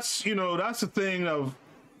 And that's, you know, that's the thing of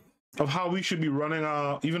how we should be running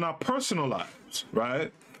our personal lives. lives,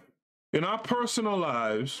 right? In our personal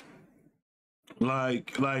lives,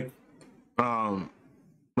 like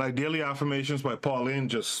Daily Affirmations by Pauline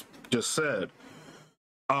just said,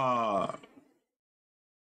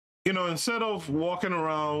 you know, instead of walking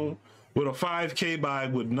around with a 5K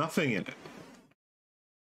bag with nothing in it,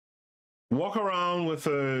 walk around with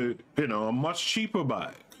a much cheaper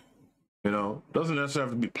bag. You know, doesn't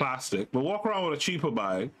necessarily have to be plastic, but walk around with a cheaper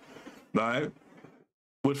bag, right,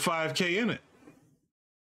 with 5K in it.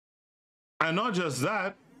 And not just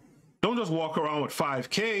that, don't just walk around with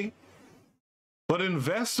 5K, but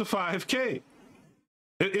invest the 5K.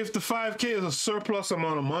 If the 5K is a surplus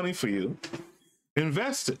amount of money for you,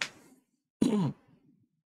 invest it. You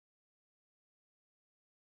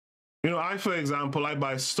know, for example, I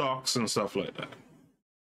buy stocks and stuff like that,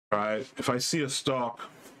 right? If I see a stock,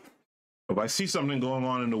 if I see something going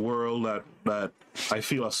on in the world that I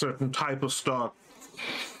feel a certain type of stock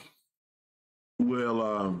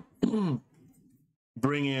will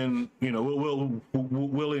bring in, you know,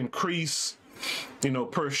 will increase, you know,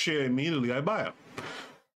 per share immediately, I buy it.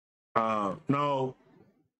 Now,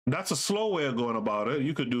 that's a slow way of going about it.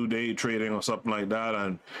 You could do day trading or something like that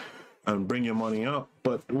and bring your money up.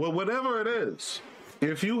 But whatever it is,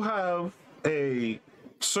 if you have a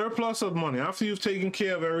surplus of money after you've taken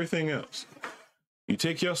care of everything else, you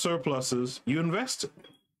take your surpluses, you invest it.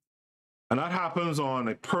 And that happens on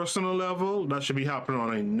a personal level. That should be happening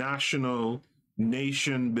on a national,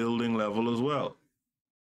 nation building level as well.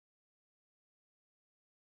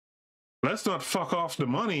 Let's not fuck off the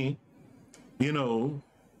money, you know,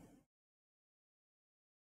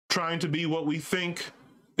 trying to be what we think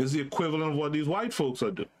is the equivalent of what these white folks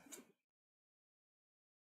are doing.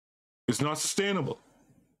 It's not sustainable.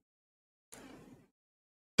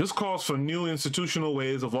 This calls for new institutional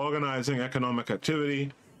ways of organizing economic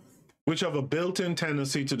activity, which have a built-in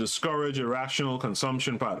tendency to discourage irrational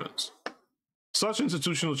consumption patterns. Such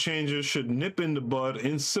institutional changes should nip in the bud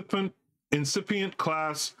incipient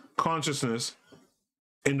class consciousness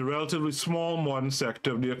in the relatively small modern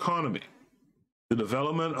sector of the economy, the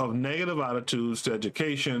development of negative attitudes to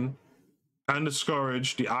education, and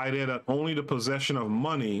discourage the idea that only the possession of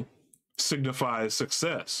money signifies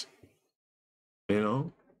success. You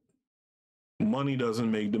know, money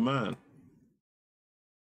doesn't make demand.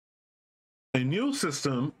 A new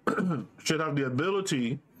system should have the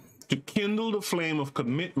ability to kindle the flame of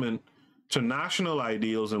commitment to national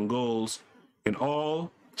ideals and goals in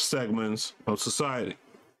all segments of society.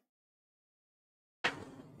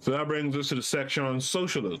 So that brings us to the section on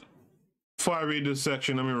socialism. Before I read this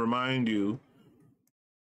section, let me remind you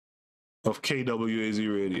of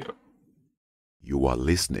KWAZ Radio. You are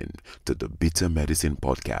listening to the Bitter Medicine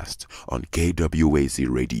Podcast on KWAZ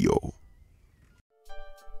Radio.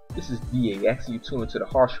 This is BAX. You tune into the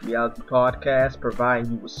Harsh Reality Podcast,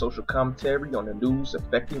 providing you with social commentary on the news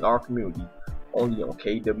affecting our community, only on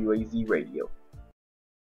KWAZ Radio.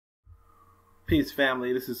 Peace,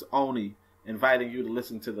 family. This is Oni, inviting you to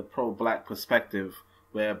listen to the pro-black perspective,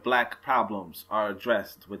 where black problems are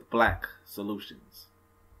addressed with black solutions.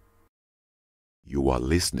 You are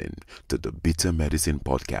listening to the Bitter Medicine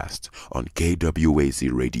Podcast on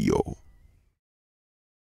KWAZ Radio.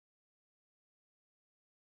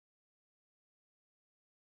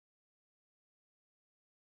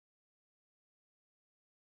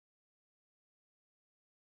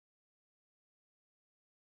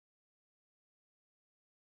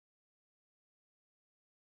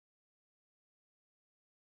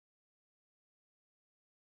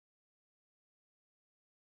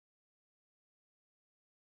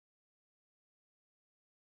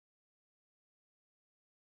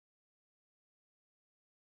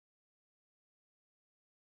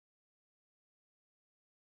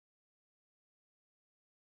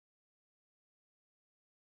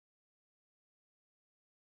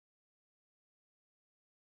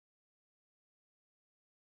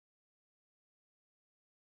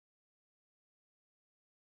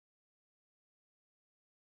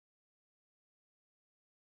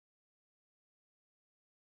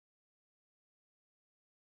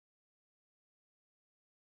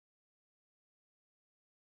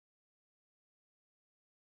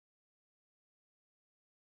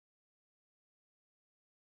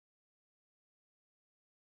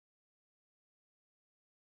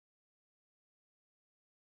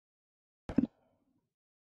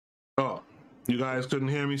 Oh, you guys couldn't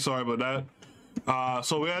hear me? Sorry about that.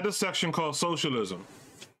 So we're at this section called socialism.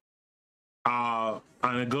 And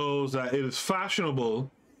it goes that it is fashionable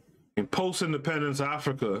in post-independence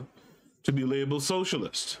Africa to be labeled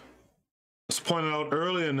socialist. As pointed out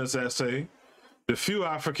earlier in this essay, the few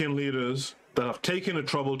African leaders that have taken the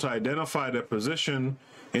trouble to identify their position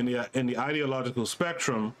in the ideological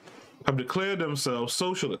spectrum have declared themselves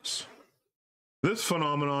socialists. This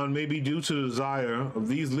phenomenon may be due to the desire of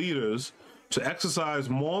these leaders to exercise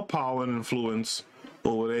more power and influence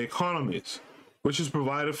over their economies, which is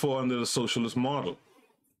provided for under the socialist model.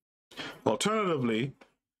 Alternatively,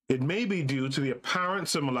 it may be due to the apparent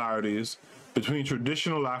similarities between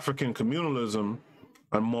traditional African communalism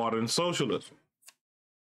and modern socialism.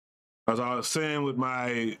 As I was saying with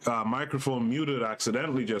my microphone muted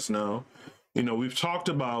accidentally just now, you know, we've talked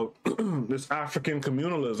about this African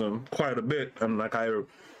communalism quite a bit, and like I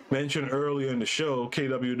mentioned earlier in the show,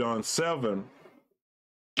 KW Don 7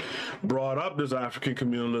 brought up this African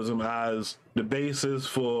communalism as the basis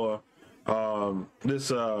for the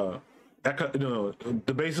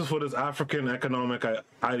basis for this African economic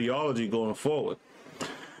ideology going forward.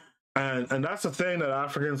 And that's the thing that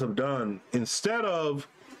Africans have done. Instead of,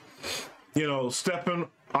 you know, stepping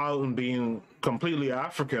out and being completely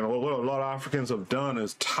African, or what a lot of Africans have done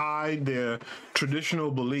is tied their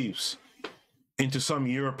traditional beliefs into some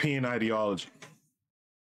European ideology,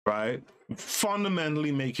 right?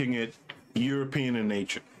 Fundamentally making it European in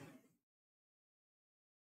nature,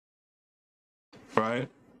 right?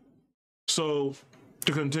 So,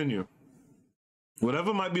 to continue,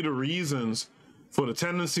 whatever might be the reasons for the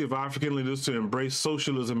tendency of African leaders to embrace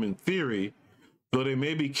socialism in theory, though they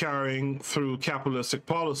may be carrying through capitalistic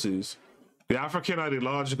policies, the African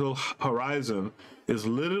ideological horizon is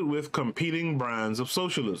littered with competing brands of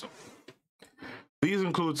socialism. These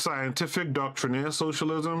include scientific doctrinaire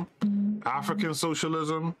socialism, African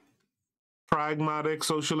socialism, pragmatic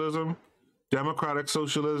socialism, democratic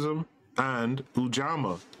socialism, and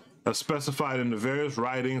Ujamaa, as specified in the various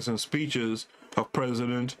writings and speeches of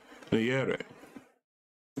President Nyerere.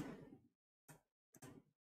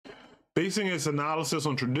 Basing its analysis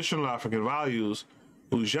on traditional African values,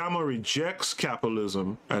 Ujamaa rejects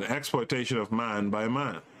capitalism and exploitation of man by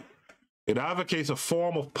man. It advocates a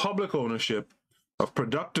form of public ownership of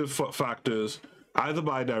productive factors, either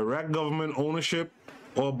by direct government ownership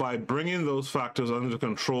or by bringing those factors under the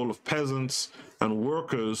control of peasants and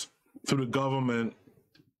workers through the government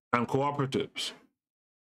and cooperatives.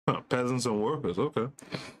 Peasants and workers, okay.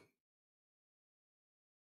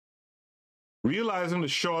 Realizing the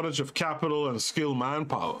shortage of capital and skilled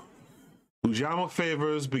manpower, Ujamaa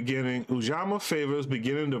favors beginning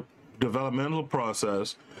the developmental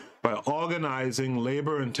process by organizing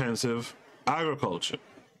labor-intensive agriculture.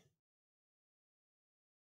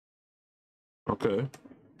 Okay.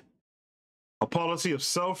 A policy of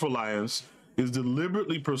self-reliance is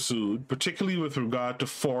deliberately pursued, particularly with regard to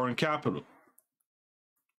foreign capital.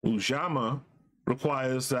 Ujamaa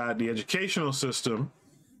requires that the educational system,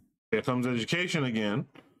 here comes education again,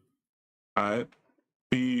 all right,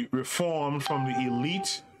 be reformed from the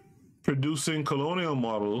elite producing colonial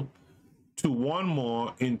model to one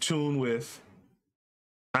more in tune with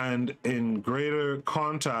and in greater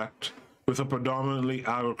contact with a predominantly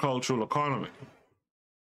agricultural economy.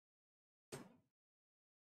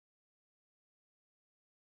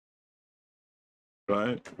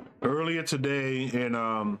 Right? Earlier today in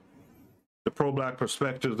the Pro-Black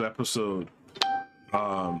Perspectives episode,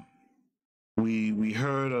 we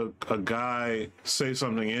heard a guy say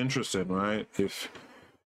something interesting, right? If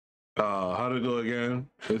how did it go again?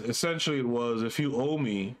 Essentially, it was, if you owe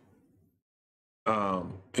me,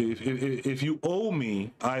 if you owe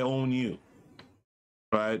me, I own you.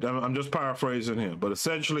 Right? I'm just paraphrasing here, but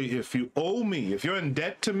essentially, if you owe me, if you're in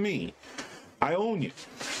debt to me, I own you.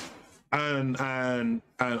 And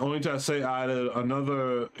only to say I added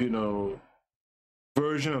another, you know,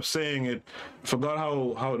 version of saying it. Forgot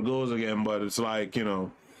how it goes again, but it's like, you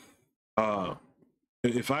know,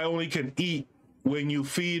 if I only can eat when you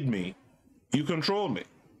feed me, you control me,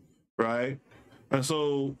 right? And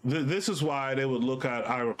so this is why they would look at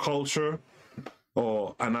agriculture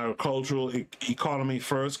or an agricultural economy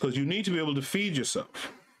first, because you need to be able to feed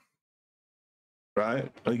yourself,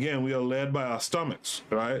 right? Again, we are led by our stomachs,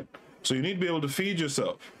 right? So you need to be able to feed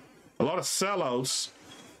yourself. A lot of sellouts,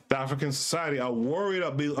 the African society, are worried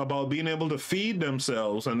about being able to feed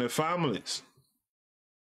themselves and their families.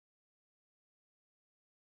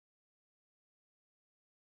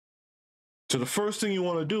 So the first thing you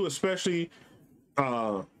want to do, especially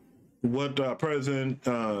what President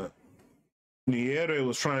Nyerere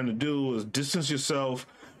was trying to do, was distance yourself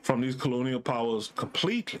from these colonial powers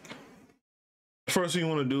completely. The first thing you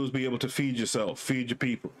want to do is be able to feed yourself, feed your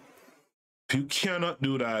people. If you cannot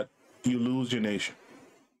do that, you lose your nation.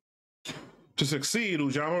 To succeed,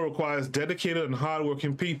 Ujamaa requires dedicated and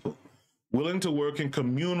hardworking people, willing to work in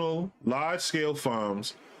communal, large-scale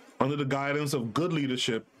farms under the guidance of good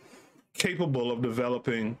leadership capable of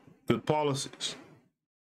developing good policies.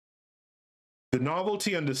 The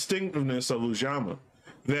novelty and distinctiveness of Ujamaa,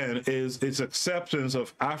 then, is its acceptance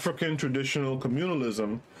of African traditional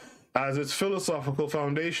communalism as its philosophical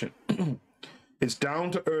foundation. Its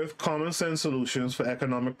down-to-earth, common-sense solutions for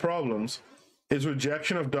economic problems, its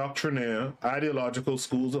rejection of doctrinaire, ideological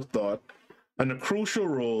schools of thought, and a crucial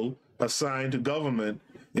role assigned to government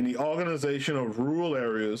in the organization of rural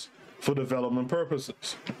areas for development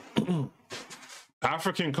purposes.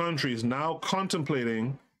 African countries now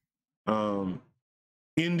contemplating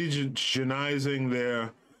indigenizing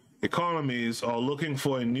their economies are looking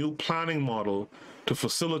for a new planning model to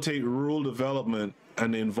facilitate rural development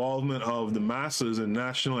and the involvement of the masses in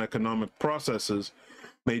national economic processes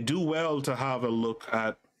may do well to have a look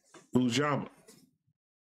at Ujamaa.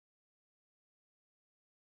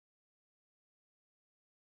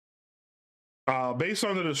 Based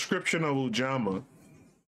on the description of Ujamaa,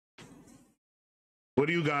 what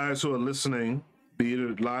do you guys who are listening, be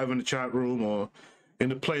it live in the chat room or in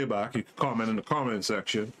the playback, you can comment in the comment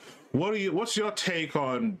section. What's your take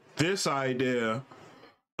on this idea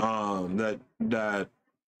that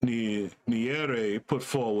Nyerere put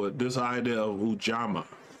forward, this idea of Ujamaa?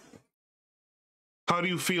 How do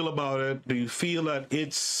you feel about it? Do you feel that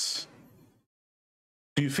it's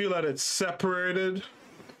separated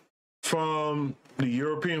from the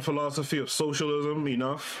European philosophy of socialism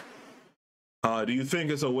enough? Do you think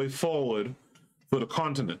it's a way forward for the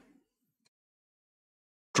continent?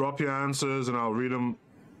 Drop your answers and I'll read them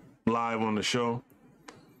live on the show.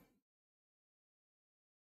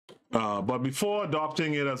 But before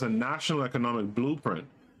adopting it as a national economic blueprint,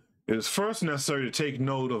 it is first necessary to take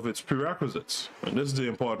note of its prerequisites. And this is the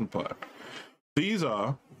important part. These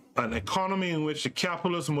are an economy in which the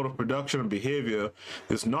capitalist mode of production and behavior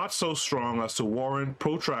is not so strong as to warrant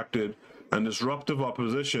protracted and disruptive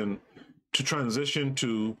opposition to transition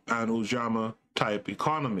to an Ujamaa type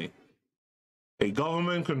economy. A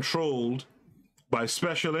government controlled by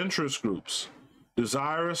special interest groups,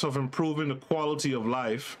 desirous of improving the quality of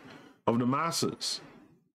life of the masses.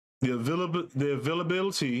 The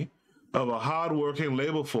availability of a hard-working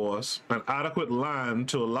labor force and adequate land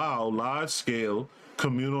to allow large-scale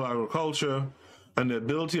communal agriculture, and the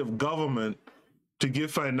ability of government to give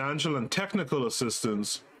financial and technical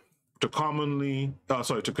assistance to communally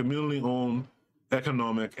owned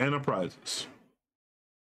economic enterprises.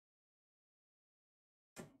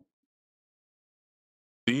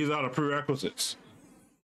 These are the prerequisites.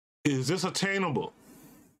 Is this attainable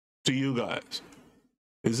to you guys?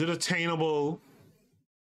 Is it attainable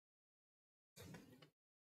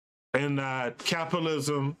in that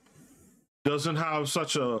capitalism doesn't have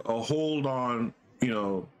such a hold on,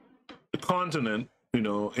 the continent, in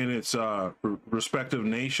its respective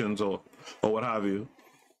nations or what have you,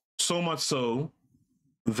 so much so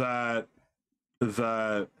that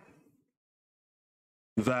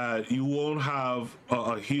you won't have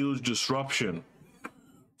a huge disruption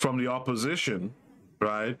from the opposition,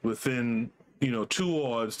 right, within,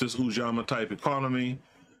 towards this Ujamaa type economy,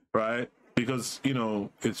 right? Because,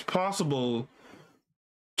 it's possible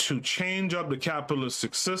to change up the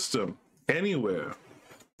capitalistic system anywhere.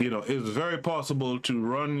 It's very possible to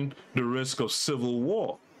run the risk of civil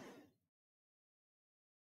war.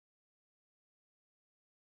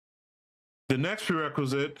 The next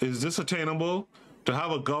prerequisite is this attainable to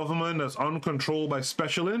have a government that's uncontrolled by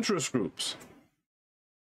special interest groups.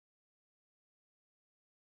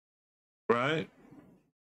 Right?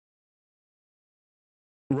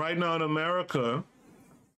 Right now in America,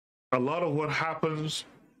 a lot of what happens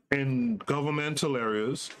in governmental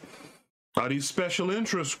areas are these special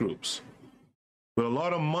interest groups with a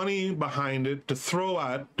lot of money behind it to throw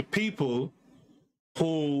at the people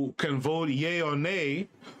who can vote yay or nay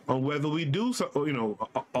on whether we do so,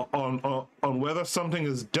 on whether something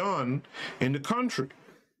is done in the country.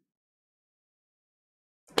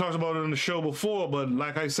 Talked about it on the show before, but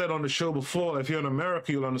like I said on the show before, if you're in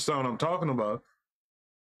America, you'll understand what I'm talking about.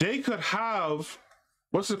 They could have,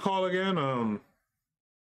 what's it called again?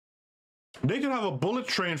 They could have a bullet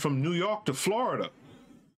train from New York to Florida,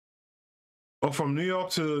 or from New York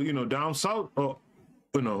to, down south, or,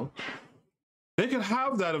 they could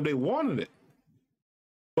have that if they wanted it.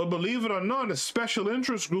 But believe it or not, the special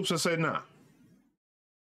interest groups have said, nah.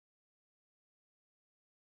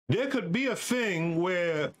 There could be a thing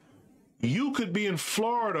where you could be in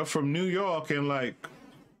Florida from New York in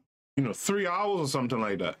 3 hours or something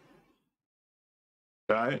like that,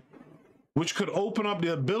 right? Which could open up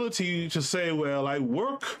the ability to say, well, I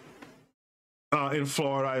work in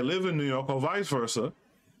Florida, I live in New York, or vice versa,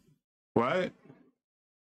 right?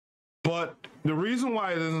 But the reason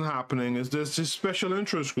why it isn't happening is there's just special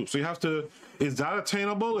interest groups. So you have to, is that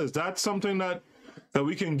attainable? Is that something that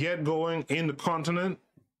we can get going in the continent?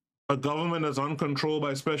 A government that's uncontrolled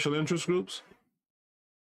by special interest groups?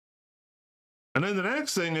 And then the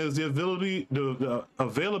next thing is the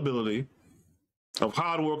availability of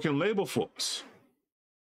hardworking labor force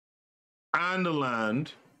and the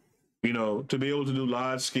land, you know, to be able to do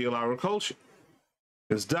large-scale agriculture.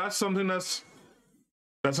 Is that something that's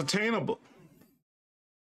attainable?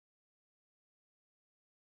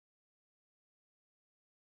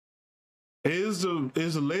 Is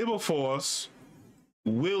the labor force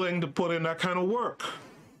willing to put in that kind of work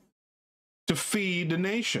to feed the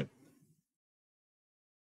nation?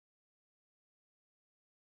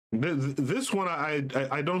 This one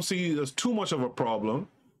I don't see as too much of a problem.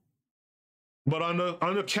 But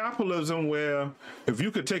under capitalism, where if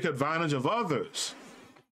you could take advantage of others,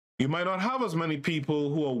 you might not have as many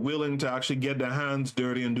people who are willing to actually get their hands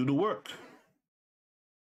dirty and do the work.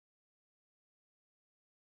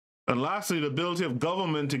 And lastly, the ability of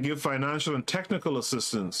government to give financial and technical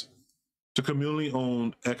assistance to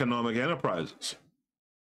community-owned economic enterprises.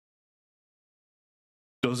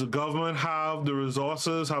 Does the government have the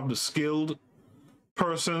resources, have the skilled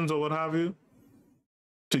persons or what have you,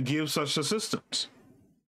 to give such assistance?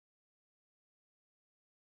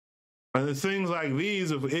 And the things like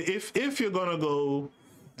these, if you're going to go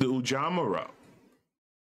the Ujamaa route,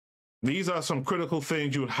 these are some critical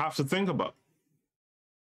things you would have to think about.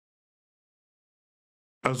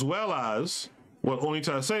 As well as what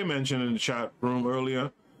Onitase mentioned in the chat room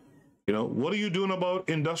earlier, you know, what are you doing about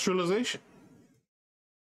industrialization?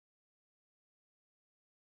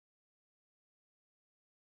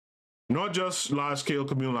 Not just large-scale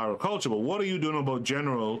communal agriculture, but what are you doing about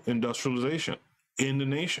general industrialization in the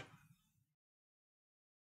nation?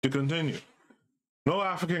 To continue, no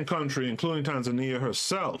African country, including Tanzania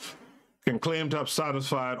herself, can claim to have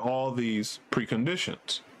satisfied all these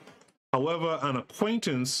preconditions. However, an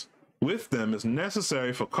acquaintance with them is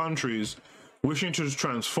necessary for countries wishing to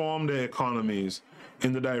transform their economies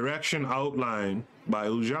in the direction outlined by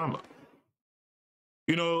Ujamaa.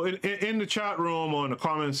 You know, in the chat room or in the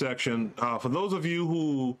comment section, for those of you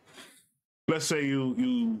who, let's say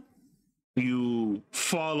you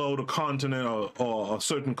follow the continent or a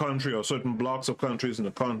certain country or certain blocks of countries in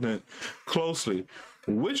the continent closely,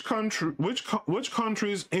 which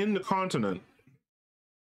countries in the continent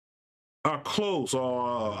are close,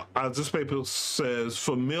 or as this paper says,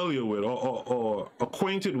 familiar with or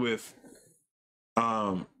acquainted with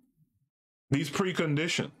these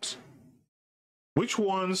preconditions? Which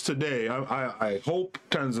ones today? I hope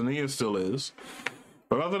Tanzania still is,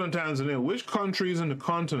 but other than Tanzania, which countries in the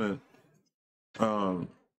continent are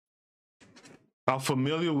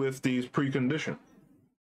familiar with these preconditions?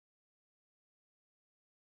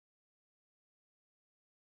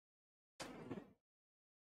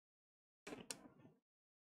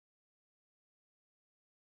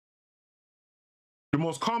 The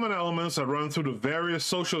most common elements that run through the various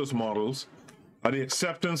socialist models are the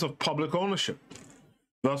acceptance of public ownership,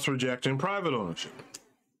 thus rejecting private ownership,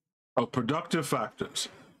 of productive factors,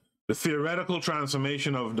 the theoretical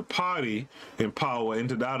transformation of the party in power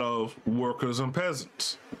into that of workers and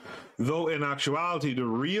peasants, though in actuality the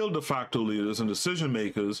real de facto leaders and decision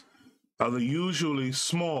makers are the usually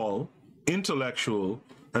small, intellectual,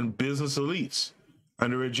 and business elites,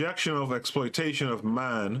 and the rejection of exploitation of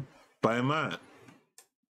man by man.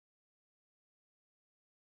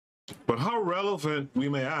 But how relevant, we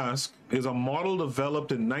may ask, is a model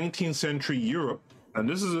developed in 19th century Europe? And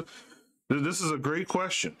this is a great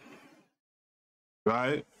question,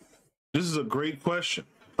 right? This is a great question.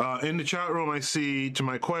 In the chat room, I see, to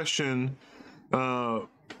my question, the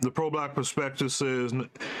pro-black perspective says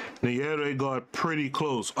Nyerere got pretty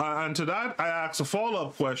close. And to that, I ask a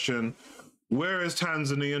follow-up question: where is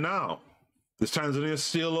Tanzania now? Is Tanzania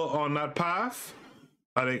still on that path?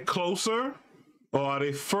 Are they closer? Or are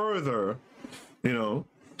they further, you know,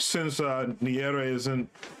 since Nyerere isn't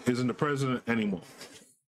the president anymore?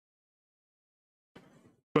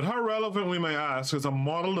 But how relevant, we may ask, is a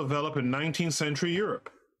model developed in 19th century Europe,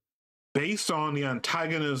 based on the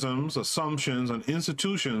antagonisms, assumptions, and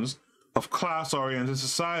institutions of class-oriented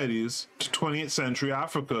societies to 20th century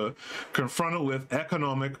Africa, confronted with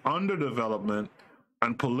economic underdevelopment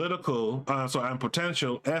and political, and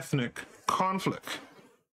potential ethnic conflict.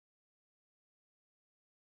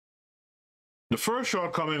 The first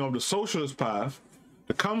shortcoming of the socialist path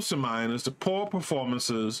that comes to mind is the poor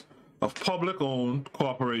performances of public-owned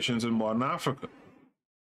corporations in modern Africa.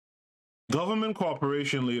 Government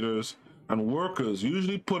corporation leaders and workers,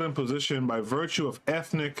 usually put in position by virtue of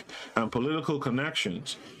ethnic and political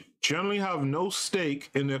connections, generally have no stake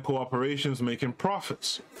in their corporations making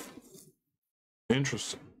profits.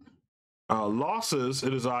 Interesting. Losses,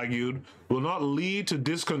 it is argued, will not lead to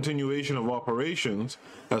discontinuation of operations,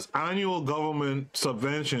 as annual government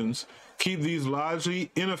subventions keep these largely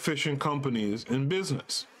inefficient companies in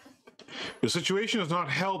business. The situation is not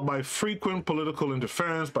helped by frequent political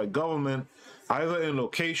interference by government, either in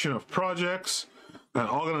location of projects and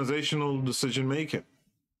organizational decision-making.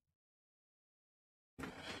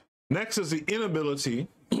 Next is the inability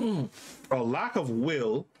or lack of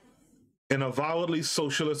will in avowedly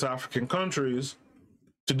socialist African countries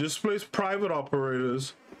to displace private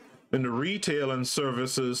operators in the retail and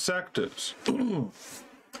services sectors.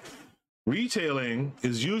 Retailing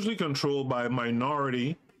is usually controlled by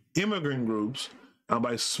minority immigrant groups and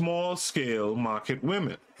by small-scale market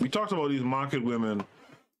women. We talked about these market women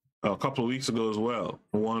a couple of weeks ago as well,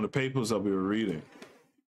 in one of the papers that we were reading,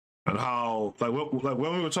 and how, like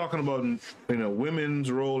when we were talking about,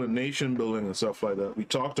 women's role in nation building and stuff like that, we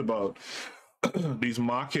talked about these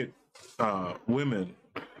market women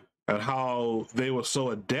and how they were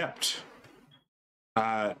so adept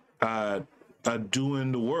at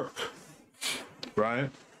doing the work,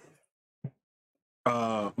 right?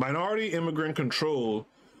 Minority immigrant control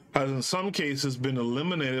has in some cases been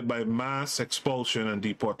eliminated by mass expulsion and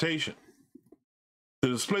deportation. The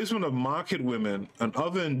displacement of market women and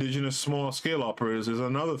other indigenous small-scale operators is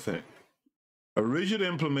another thing. A rigid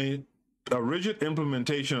implementation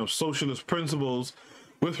of socialist principles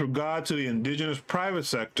with regard to the indigenous private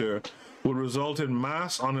sector would result in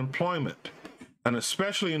mass unemployment, and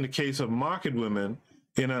especially in the case of market women,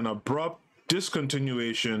 in an abrupt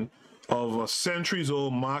discontinuation of a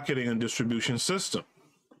centuries-old marketing and distribution system,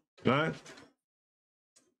 right?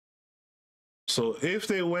 So if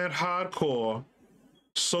they went hardcore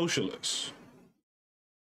socialists,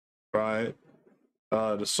 right,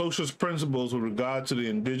 the socialist principles with regard to the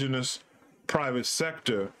indigenous private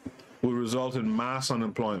sector would result in mass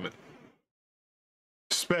unemployment,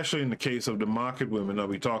 especially in the case of the market women that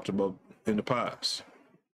we talked about in the past.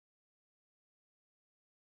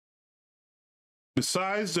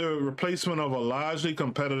 Besides the replacement of a largely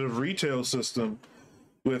competitive retail system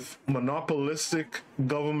with monopolistic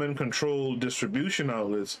government-controlled distribution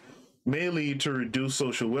outlets may lead to reduced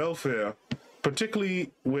social welfare,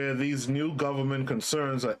 particularly where these new government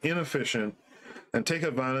concerns are inefficient and take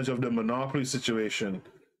advantage of the monopoly situation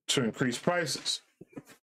to increase prices.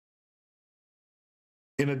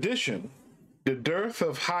 In addition, the dearth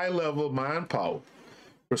of high-level manpower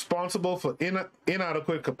responsible for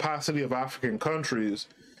inadequate capacity of African countries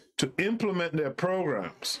to implement their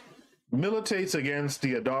programs militates against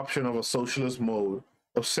the adoption of a socialist mode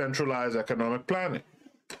of centralized economic planning.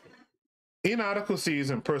 Inadequacies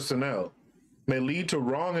in personnel may lead to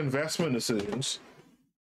wrong investment decisions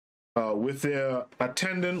with their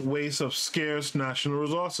attendant waste of scarce national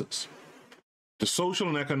resources. The social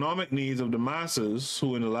and economic needs of the masses,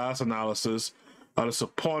 who in the last analysis are the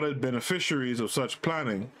supported beneficiaries of such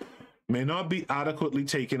planning, may not be adequately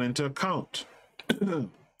taken into account.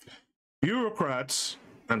 Bureaucrats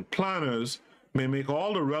and planners may make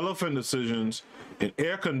all the relevant decisions in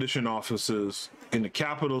air-conditioned offices in the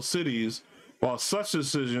capital cities, while such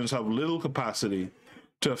decisions have little capacity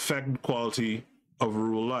to affect the quality of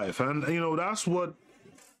rural life. And that's what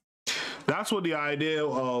the idea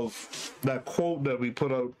of that quote that we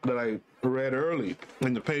put out, that I read early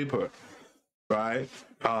in the paper, right?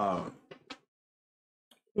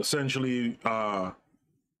 Essentially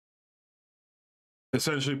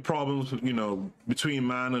problems, between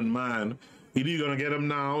man and man. Either you're going to get them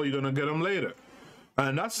now or you're going to get them later.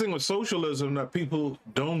 And that's the thing with socialism that people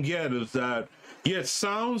don't get, is that, yeah, it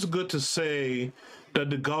sounds good to say that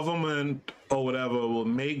the government or whatever will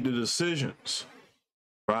make the decisions,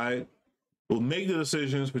 right? Will make the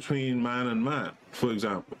decisions between man and man, for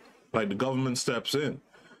example. Like the government steps in.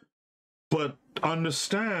 But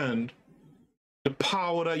understand the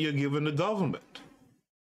power that you're giving the government.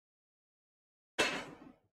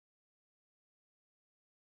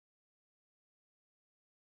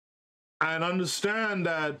 And understand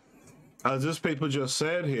that, as this paper just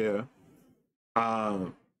said here,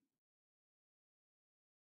 that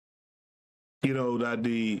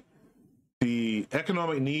the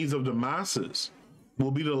economic needs of the masses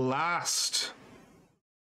will be the last.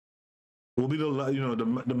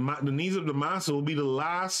 The needs of the masses will be the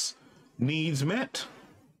last needs met.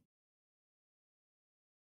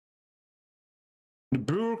 The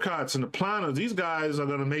bureaucrats and the planners, these guys are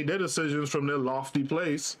going to make their decisions from their lofty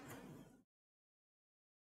place.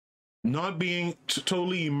 not being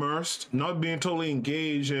totally immersed, not being totally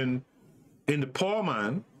engaged in the poor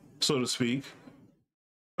man, so to speak,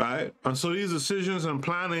 right? And so these decisions and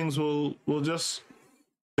plannings will just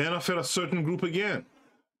benefit a certain group again.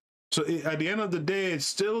 So at the end of the day, it's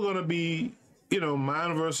still going to be,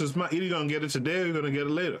 man versus man. Either you're going to get it today or you're going to get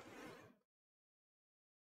it later.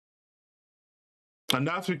 And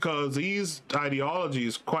that's because these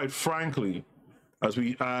ideologies, quite frankly, as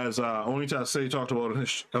Onita Say talked about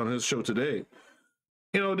on his show today,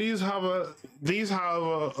 these have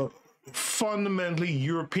a fundamentally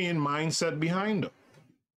European mindset behind them.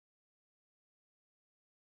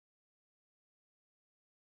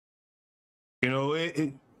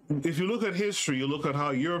 If you look at history, you look at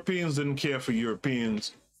how Europeans didn't care for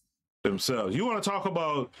Europeans themselves. You want to talk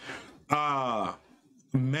about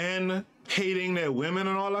men hating their women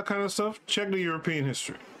and all that kind of stuff? Check the European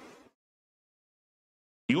history.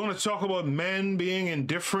 You want to talk about men being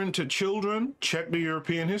indifferent to children? Check the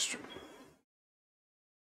European history.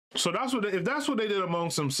 So if that's what they did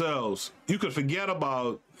amongst themselves, you could forget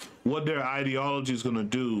about what their ideology is going to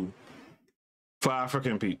do for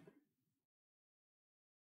African people.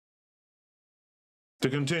 To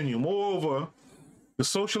continue, moreover, the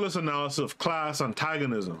socialist analysis of class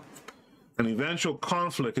antagonism and eventual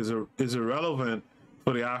conflict is irrelevant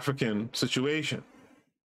for the African situation.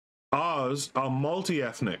 Ours are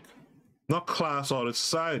multi-ethnic, not class-ordered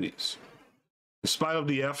societies. In spite of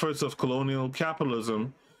the efforts of colonial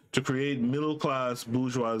capitalism to create middle-class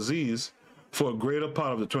bourgeoisies for a greater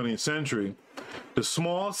part of the 20th century, the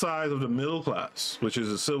small size of the middle class, which is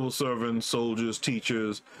the civil servants, soldiers,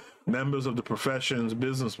 teachers, members of the professions,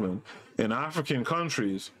 businessmen, in African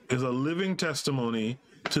countries, is a living testimony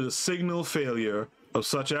to the signal failure of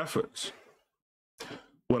such efforts.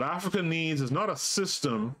 What Africa needs is not a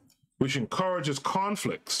system which encourages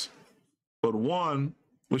conflicts, but one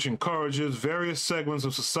which encourages various segments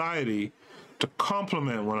of society to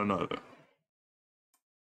complement one another.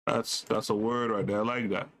 That's a word right there. I like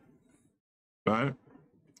that. Right?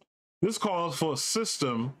 This calls for a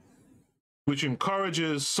system which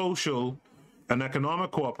encourages social and economic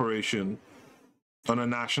cooperation on a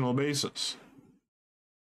national basis.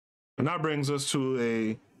 And that brings us to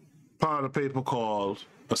a part of the paper called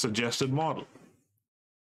a suggested model.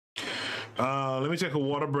 Let me take a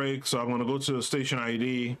water break, so I'm going to go to the station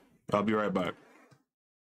ID. I'll be right back.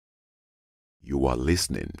 You are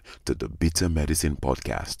listening to the Bitter Medicine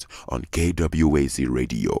Podcast on KWAZ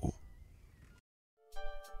Radio.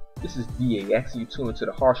 This is DAX. You tune into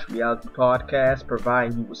the Harsh Reality Podcast,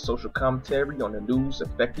 providing you with social commentary on the news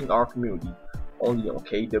affecting our community, only on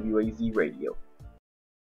KWAZ Radio.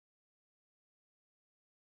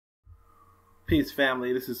 Peace,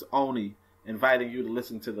 family. This is Oni, inviting you to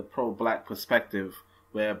listen to the pro-black perspective,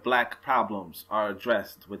 where black problems are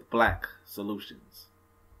addressed with black solutions.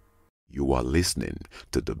 You are listening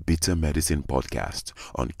to the Bitter Medicine Podcast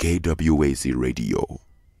on KWAZ Radio.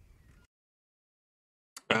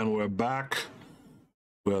 And we're back.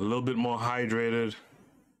 We're a little bit more hydrated.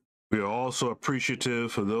 We are also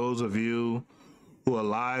appreciative for those of you who are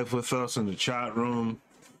live with us in the chat room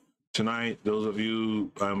tonight. Those of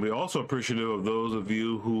you, and we're also appreciative of those of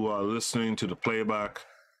you who are listening to the playback.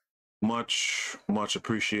 Much, much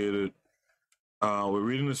appreciated. We're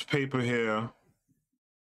reading this paper here,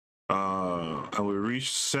 and we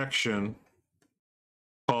reached section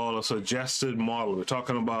called a suggested model. We're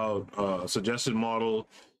talking about a suggested model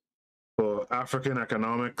for African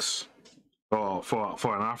economics, or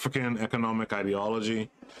for an African economic ideology.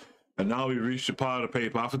 And now we reached the part of the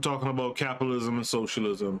paper. After talking about capitalism and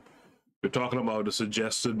socialism, we're talking about the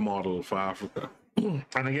suggested model for Africa.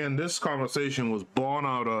 And again, this conversation was born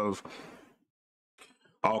out of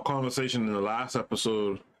our conversation in the last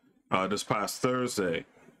episode this past Thursday.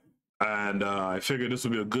 And I figured this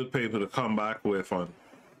would be a good paper to come back with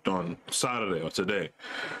on Saturday or today.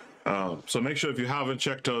 So make sure if you haven't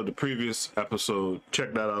checked out the previous episode,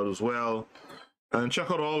 check that out as well. And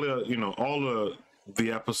check out all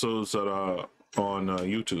the episodes that are on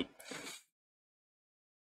YouTube.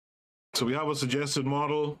 So we have a suggested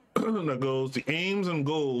model that goes, the aims and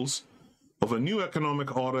goals of a new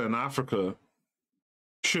economic order in Africa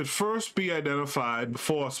should first be identified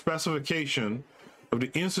before a specification of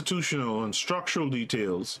the institutional and structural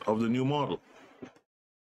details of the new model.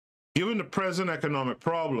 Given the present economic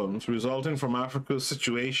problems resulting from Africa's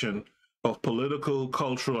situation of political,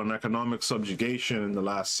 cultural, and economic subjugation in the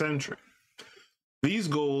last century, these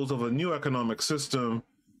goals of a new economic system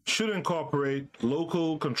should incorporate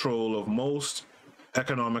local control of most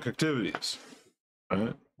economic activities.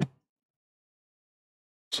 Right?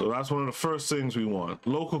 So that's one of the first things we want,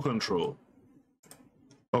 local control.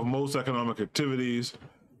 of most economic activities,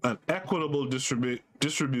 an equitable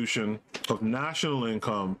distribution of national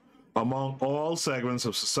income among all segments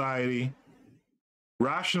of society,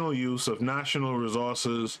 rational use of national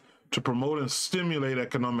resources to promote and stimulate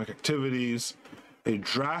economic activities, a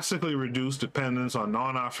drastically reduced dependence on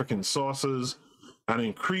non-African sources, and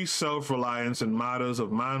increased self-reliance in matters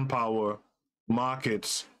of manpower,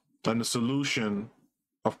 markets, and the solution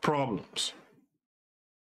of problems.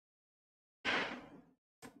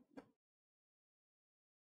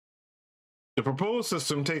 The proposed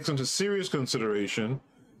system takes into serious consideration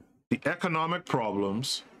the economic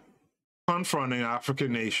problems confronting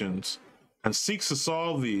African nations and seeks to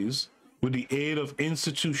solve these with the aid of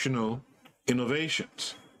institutional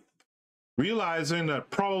innovations. Realizing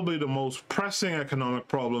that probably the most pressing economic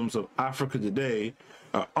problems of Africa today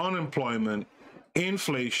are unemployment,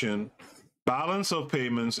 inflation, balance of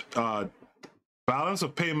payments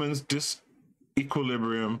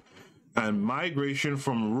disequilibrium, and migration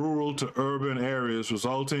from rural to urban areas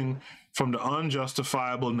resulting from the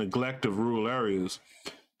unjustifiable neglect of rural areas,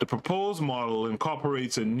 the proposed model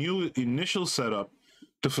incorporates a new initial setup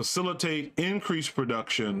to facilitate increased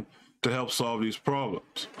production to help solve these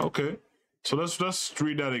problems. Okay, so let's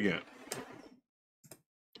read that again.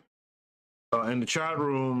 In the chat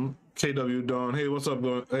room, KW Don, hey, what's up,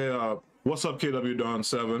 what's up, KW Don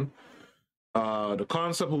 7? The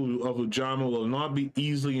concept of Ujamaa will not be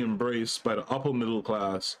easily embraced by the upper middle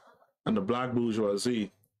class and the black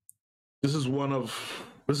bourgeoisie. This is one of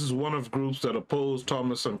groups that opposed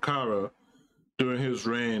Thomas Sankara during his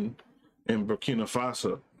reign in Burkina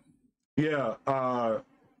Faso. Yeah,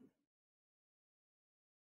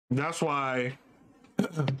 that's why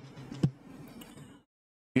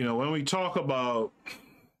you know, when we talk about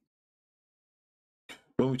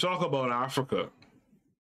Africa,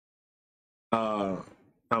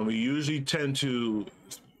 and we usually tend to,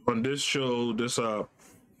 on this show, this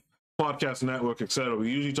podcast network, etc., we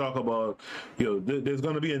usually talk about, you know, there's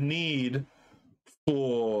going to be a need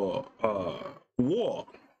for war,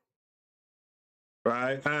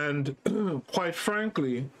 right? And quite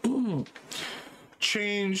frankly,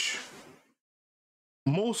 change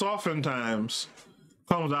most oftentimes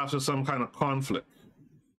comes after some kind of conflict.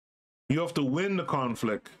 You have to win the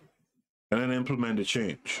conflict and then implement the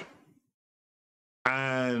change.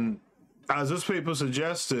 And as this paper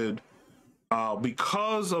suggested,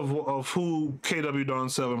 because of who KW Don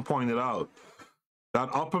 7 pointed out, that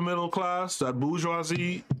upper middle class, that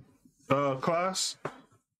bourgeoisie class,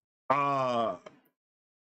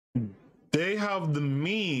 they have the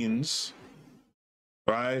means,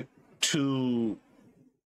 right, to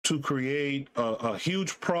create a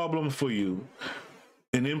huge problem for you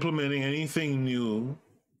in implementing anything new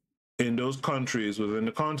in those countries within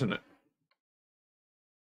the continent.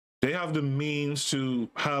 They have the means to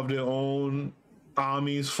have their own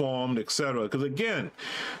armies formed, etc. Because again,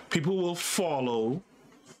 people will follow,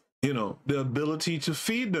 you know, the ability to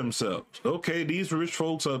feed themselves. Okay, these rich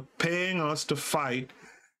folks are paying us to fight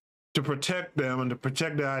to protect them and to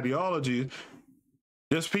protect their ideology.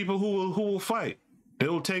 There's people who will fight. They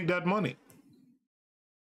will take that money.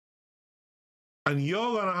 And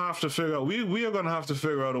you're gonna have to figure out, we are gonna have to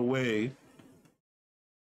figure out a way,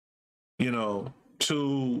 you know,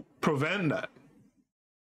 to prevent that,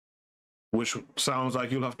 which sounds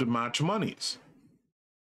like you'll have to match monies.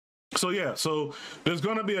 So yeah, so there's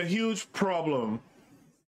going to be a huge problem,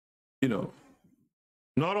 you know,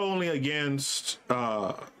 not only against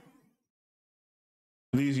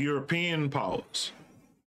these European powers,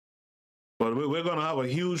 but we're going to have a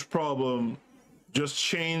huge problem just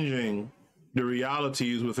changing the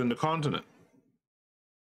realities within the continent.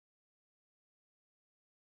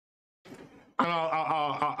 And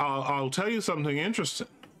I'll tell you something interesting.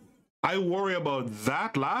 I worry about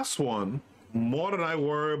that last one more than I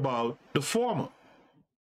worry about the former.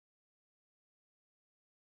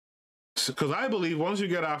 Because I believe once you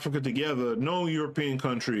get Africa together, no European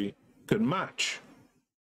country could match.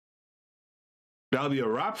 That'll be a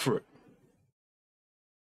wrap for it.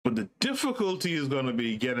 But the difficulty is going to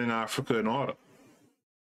be getting Africa in order.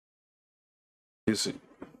 You see.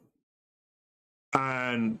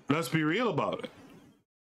 And let's be real about it.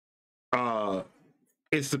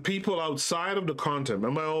 It's the people outside of the continent.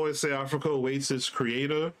 Remember I always say Africa awaits its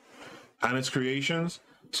creator and its creations?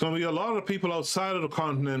 It's going to be a lot of people outside of the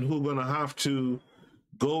continent who are going to have to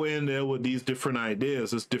go in there with these different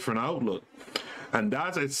ideas, this different outlook. And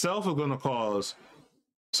that itself is going to cause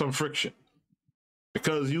some friction.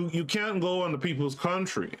 Because you can't go into people's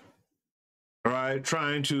country, right,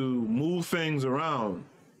 trying to move things around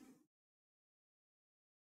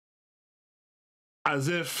as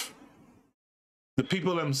if the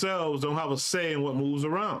people themselves don't have a say in what moves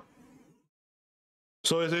around.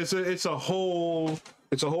 So it's a whole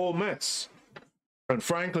mess. And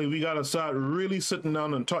frankly, we got to start really sitting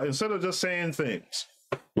down and talk, instead of just saying things.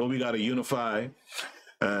 Well, we got to unify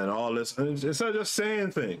and all this. And instead of just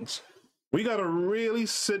saying things, we got to really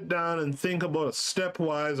sit down and think about a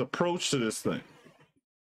stepwise approach to this thing.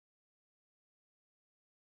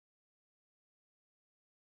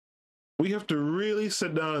 We have to really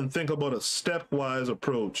sit down and think about a stepwise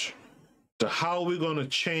approach to how we're going to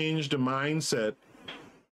change the mindset,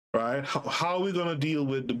 right? How are we going to deal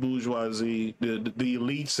with the bourgeoisie, the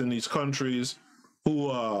elites in these countries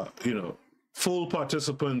who are, you know, full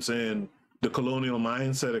participants in the colonial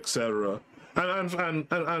mindset, etc.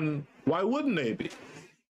 And why wouldn't they be?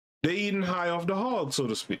 They're eating high off the hog, so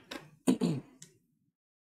to speak.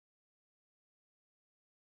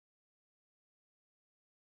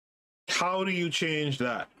 How do you change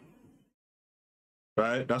that?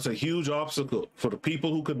 Right? That's a huge obstacle for the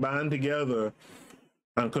people who could band together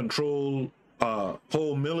and control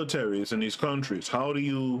whole militaries in these countries. How do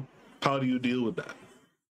you deal with that?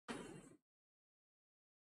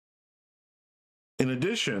 In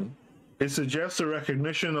addition, it suggests the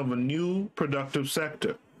recognition of a new productive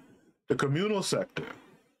sector, the communal sector,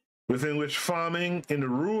 within which farming in the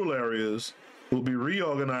rural areas will be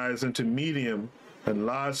reorganized into medium and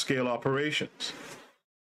large-scale operations.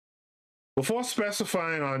 Before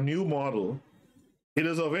specifying our new model, it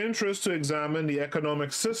is of interest to examine the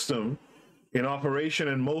economic system in operation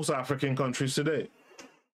in most African countries today.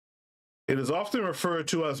 It is often referred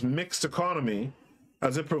to as mixed economy,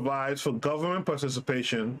 as it provides for government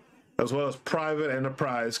participation as well as private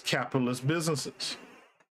enterprise capitalist businesses.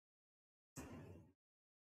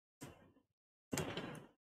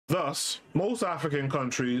 Thus, most African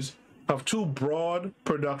countries have two broad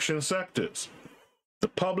production sectors, the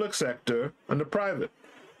public sector and the private.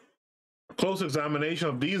 A close examination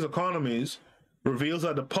of these economies reveals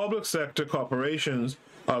that the public sector corporations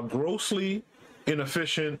are grossly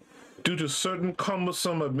inefficient due to certain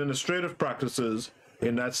cumbersome administrative practices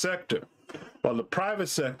in that sector, while the private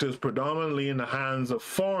sector is predominantly in the hands of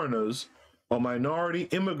foreigners or minority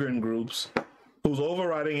immigrant groups whose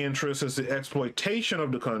overriding interest is the exploitation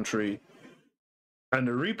of the country and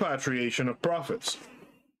the repatriation of profits.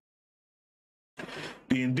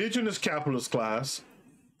 The indigenous capitalist class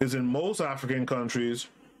is in most African countries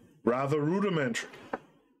rather rudimentary,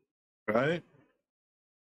 right?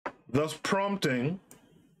 Thus prompting,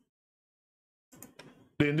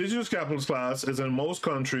 the indigenous capitalist class is in most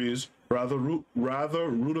countries rather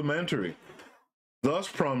rudimentary, thus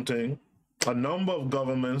prompting a number of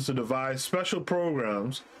governments to devise special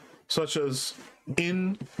programs such as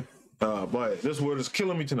boy, this word is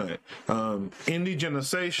killing me tonight,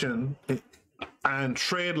 indigenization and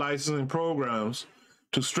trade licensing programs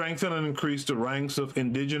to strengthen and increase the ranks of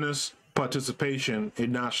indigenous participation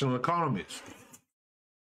in national economies.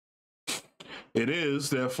 It is,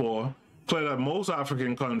 therefore, clear that most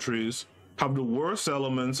African countries have the worst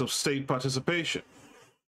elements of state participation,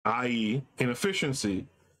 i.e. inefficiency,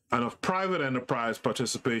 and of private enterprise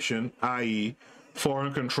participation, i.e.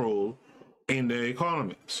 foreign control, in their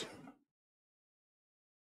economies.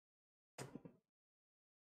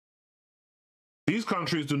 These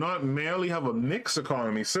countries do not merely have a mixed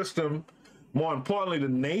economy system. More importantly, the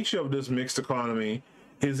nature of this mixed economy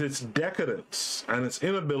is its decadence and its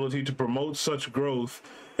inability to promote such growth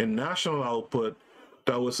in national output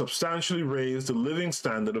that would substantially raise the living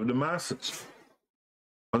standard of the masses.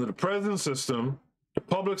 Under the present system, the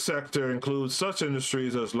public sector includes such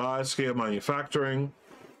industries as large-scale manufacturing,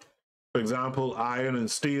 for example, iron and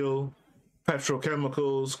steel,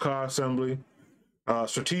 petrochemicals, car assembly,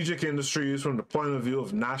 strategic industries from the point of view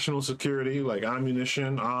of national security, like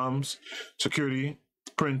ammunition, arms, security,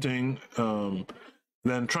 printing,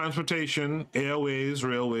 then transportation, airways,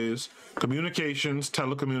 railways, communications,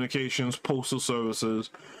 telecommunications, postal services,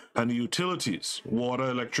 and the utilities, water,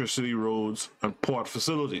 electricity, roads, and port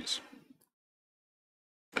facilities.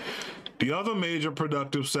 The other major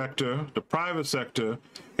productive sector, the private sector,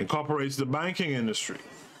 incorporates the banking industry,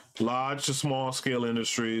 large to small scale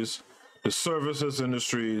industries, the services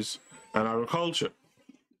industries, and agriculture.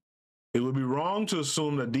 It would be wrong to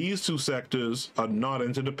assume that these two sectors are not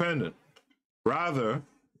interdependent. Rather,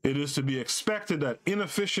 it is to be expected that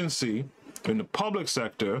inefficiency in the public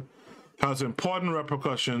sector has important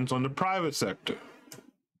repercussions on the private sector.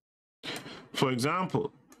 For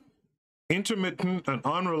example, intermittent and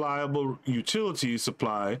unreliable utility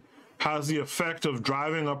supply has the effect of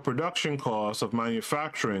driving up production costs of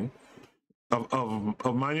manufacturing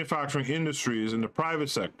of manufacturing industries in the private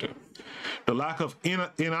sector. The lack of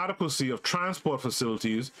inadequacy of transport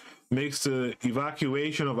facilities makes the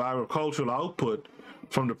evacuation of agricultural output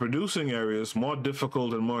from the producing areas more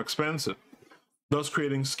difficult and more expensive, thus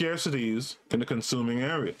creating scarcities in the consuming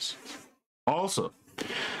areas. Also,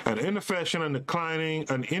 an inefficient and declining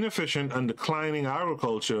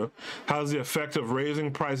agriculture has the effect of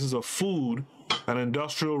raising prices of food and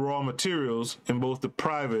industrial raw materials in both the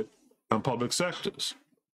private and public sectors.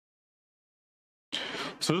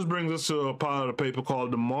 So this brings us to a part of the paper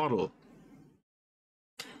called the model.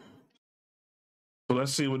 So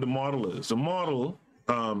let's see what the model is. The model,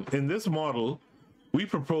 in this model, we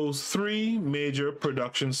propose three major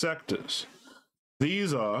production sectors.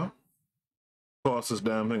 These are, of course, this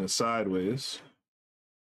damn thing is sideways.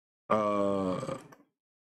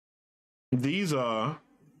 These are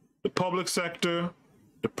the public sector,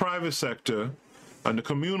 the private sector, and the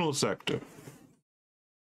communal sector.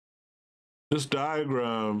 This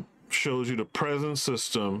diagram shows you the present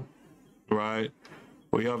system, right?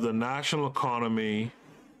 We have the national economy.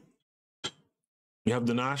 You have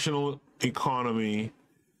the national economy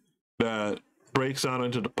that breaks down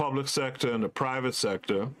into the public sector and the private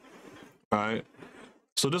sector, right?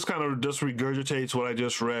 So this kind of just regurgitates what I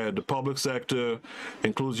just read. The public sector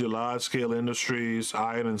includes your large-scale industries,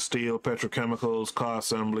 iron and steel, petrochemicals, car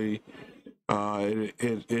assembly.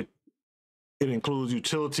 It includes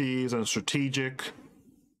utilities and strategic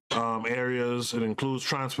areas. It includes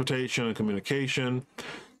transportation and communication.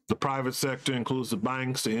 The private sector includes the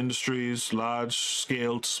banks, the industries, large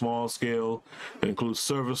scale to small scale. It includes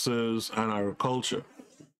services and agriculture.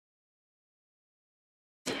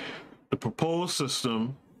 The proposed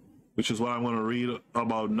system, which is what I'm going to read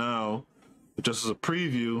about now, just as a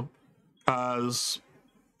preview, has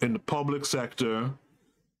in the public sector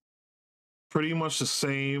pretty much the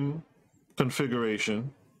same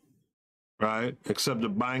configuration, right? Except the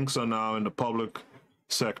banks are now in the public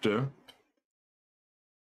sector.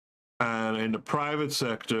 And in the private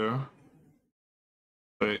sector,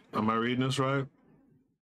 wait, am I reading this right?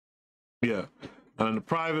 Yeah. And in the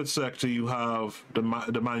private sector, you have the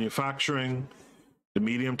manufacturing, the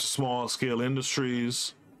medium to small scale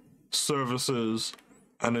industries, services,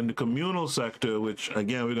 and in the communal sector, which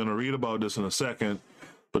again, we're going to read about this in a second,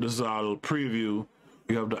 but this is our little preview.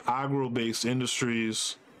 You have the agro-based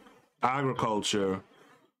industries, agriculture,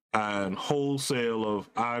 and wholesale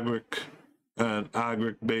of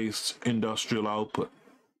agric-based industrial output.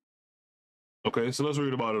 Okay, so let's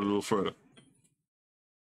read about it a little further.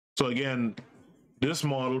 So again, this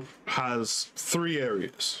model has three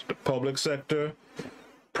areas: the public sector,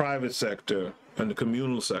 private sector, and the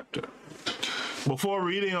communal sector. Before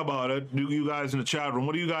reading about it, you guys in the chat room,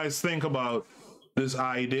 what do you guys think about this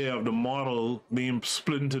idea of the model being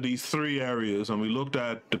split into these three areas? And we looked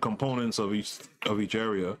at the components of each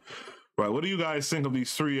area, right? What do you guys think of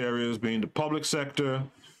these three areas being the public sector,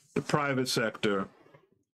 the private sector,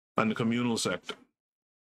 and the communal sector?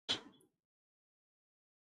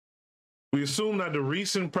 We assume that the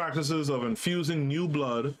recent practices of infusing new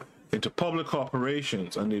blood into public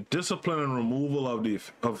corporations and the discipline and removal of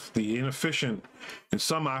the inefficient in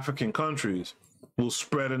some African countries will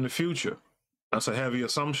spread in the future. That's a heavy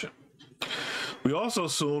assumption. We also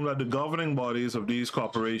assume that the governing bodies of these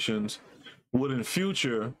corporations would in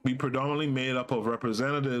future be predominantly made up of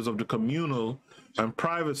representatives of the communal and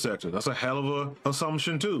private sector. That's a hell of an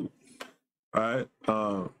assumption too, right?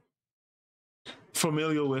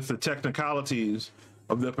 Familiar with the technicalities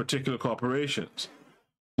of their particular corporations.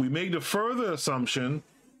 We make the further assumption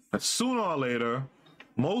that sooner or later,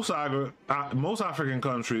 most African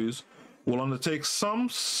countries will undertake some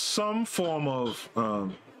form of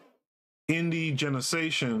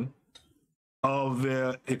indigenization of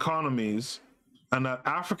their economies, and that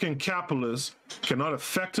African capitalists cannot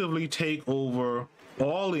effectively take over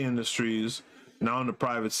all the industries now in the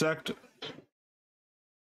private sector.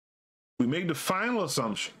 We make the final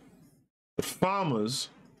assumption that farmers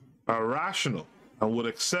are rational and would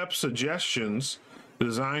accept suggestions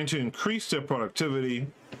designed to increase their productivity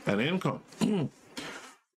and income,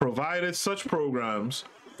 provided such programs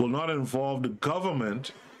will not involve the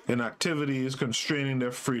government in activities constraining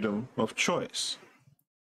their freedom of choice.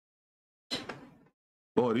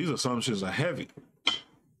 Boy, these assumptions are heavy.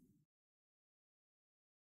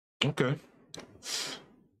 Okay.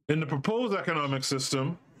 In the proposed economic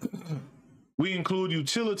system, we include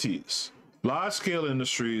utilities, large-scale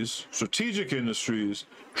industries, strategic industries,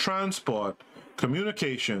 transport,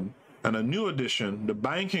 communication, and a new addition, the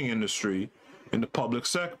banking industry, in the public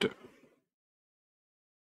sector.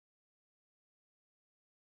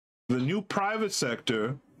 The new private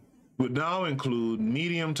sector would now include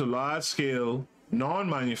medium to large-scale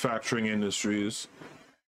non-manufacturing industries,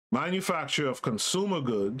 manufacture of consumer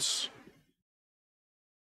goods.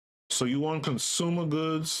 So you want consumer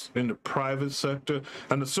goods in the private sector,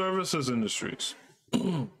 and the services industries.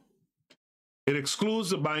 It excludes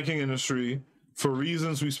the banking industry for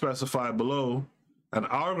reasons we specify below, and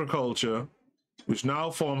agriculture, which now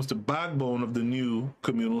forms the backbone of the new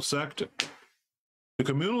communal sector. The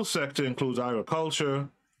communal sector includes agriculture,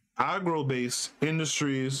 agro-based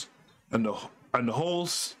industries, and the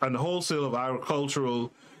wholesale of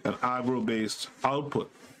agricultural and agro-based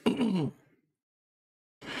output.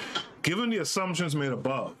 Given the assumptions made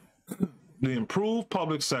above, the improved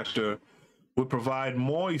public sector would provide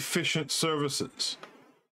more efficient services,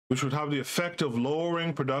 which would have the effect of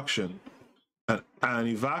lowering production and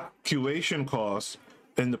evacuation costs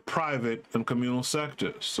in the private and communal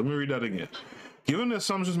sectors. So let me read that again. Given the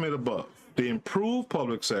assumptions made above, the improved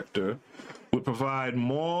public sector would provide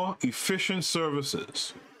more efficient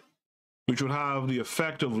services, which would have the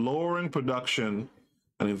effect of lowering production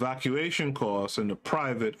and evacuation costs in the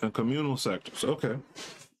private and communal sectors. Okay.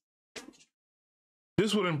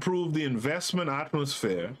 This would improve the investment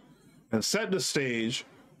atmosphere and set the stage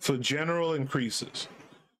for general increases,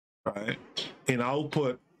 right, in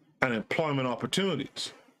output and employment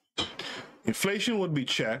opportunities. Inflation would be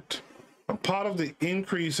checked, and part of the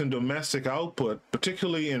increase in domestic output,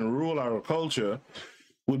 particularly in rural agriculture,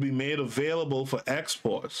 would be made available for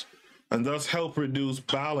exports and thus help reduce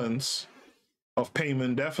balance of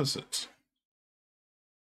payment deficits.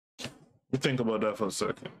 Think about that for a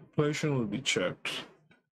second. Inflation would be checked.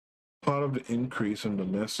 Part of the increase in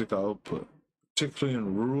domestic output, particularly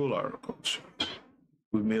in rural agriculture,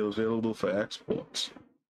 would be made available for exports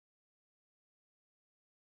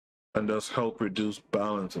and thus help reduce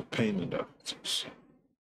balance of payment deficits.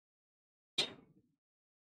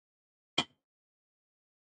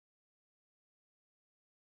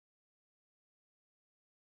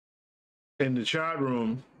 In the chat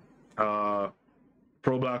room,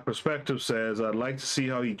 Pro-Black Perspective says, I'd like to see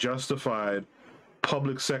how he justified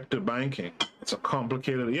public sector banking. It's a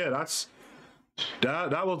complicated, yeah,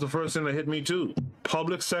 that was the first thing that hit me too.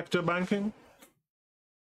 Public sector banking?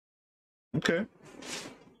 Okay.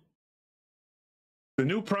 The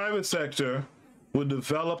new private sector would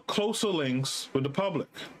develop closer links with the public.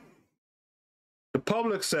 The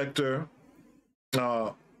public sector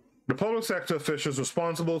officials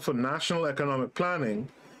responsible for national economic planning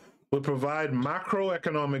would provide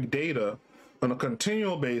macroeconomic data on a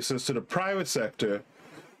continual basis to the private sector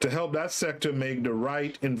to help that sector make the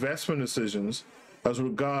right investment decisions as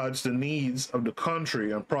regards the needs of the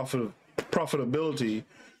country and profitability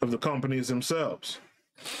of the companies themselves.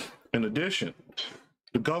 In addition,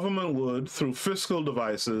 the government would, through fiscal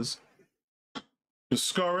devices,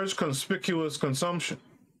 discourage conspicuous consumption.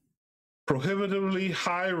 Prohibitively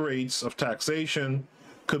high rates of taxation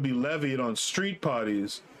could be levied on street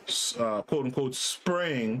parties, quote-unquote,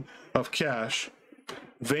 spraying of cash,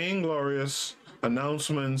 vainglorious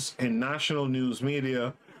announcements in national news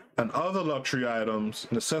media, and other luxury items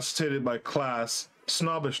necessitated by class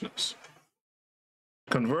snobbishness.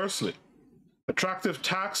 Conversely, attractive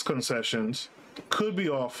tax concessions could be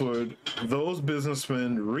offered those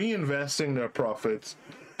businessmen reinvesting their profits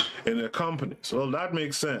in their companies. Well, that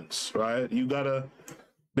makes sense, right? You gotta,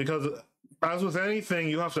 because as with anything,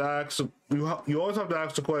 you have to ask, you always have to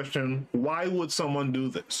ask the question, why would someone do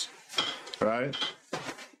this, right?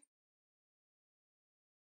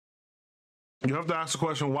 You have to ask the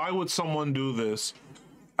question, why would someone do this?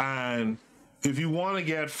 And if you want to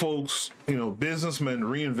get folks, businessmen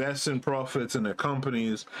reinvesting profits in their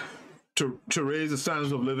companies to raise the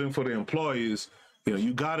standards of living for the employees,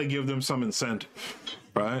 you got to give them some incentive,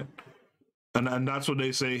 right? And that's what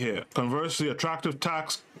they say here. Conversely, attractive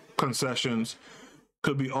tax concessions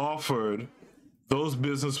could be offered those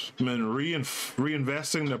businessmen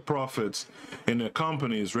reinvesting their profits in their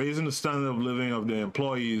companies, raising the standard of living of their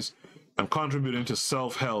employees, and contributing to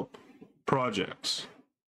self-help projects.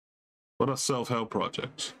 What are self-help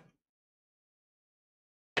projects?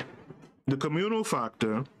 The communal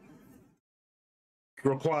factor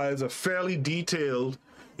requires a fairly detailed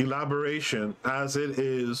elaboration, as it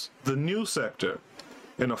is the new sector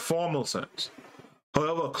in a formal sense.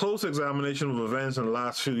 However, a close examination of events in the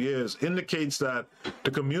last few years indicates that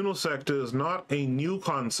the communal sector is not a new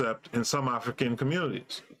concept in some African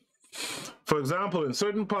communities. For example, in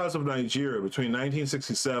certain parts of Nigeria between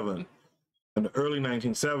 1967 and the early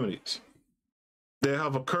 1970s, there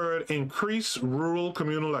have occurred increased rural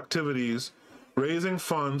communal activities, raising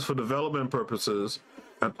funds for development purposes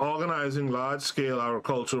and organizing large-scale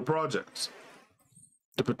agricultural projects.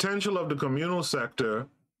 the potential of the communal sector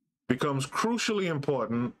becomes crucially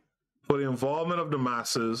important for the involvement of the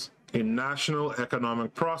masses in national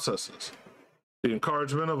economic processes, the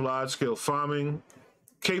encouragement of large-scale farming,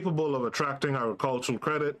 capable of attracting agricultural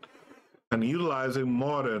credit and utilizing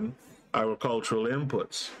modern agricultural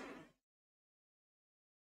inputs.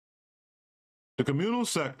 The communal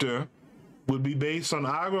sector would be based on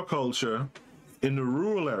agriculture in the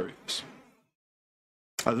rural areas,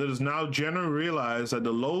 as it is now generally realized that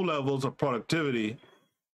the low levels of productivity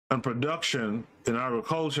and production in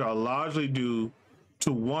agriculture are largely due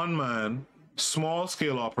to one-man,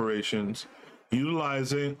 small-scale operations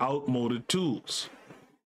utilizing outmoded tools.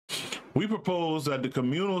 We propose that the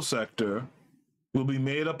communal sector will be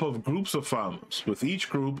made up of groups of farmers, with each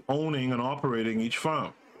group owning and operating each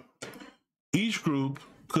farm. Each group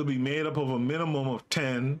could be made up of a minimum of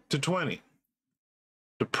 10 to 20.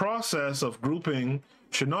 The process of grouping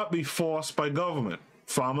should not be forced by government.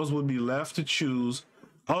 Farmers would be left to choose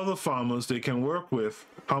other farmers they can work with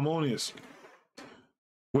harmoniously.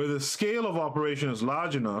 Where the scale of operation is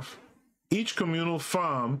large enough, each communal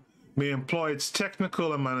farm may employ its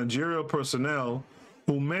technical and managerial personnel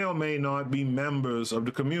who may or may not be members of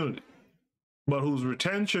the community, but whose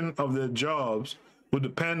retention of their jobs would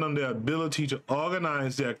depend on their ability to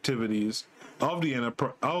organize the activities of the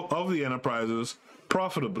enterprises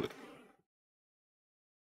profitably.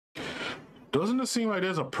 Doesn't it seem like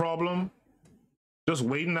there's a problem just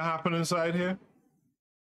waiting to happen inside here?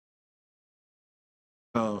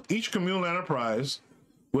 Each communal enterprise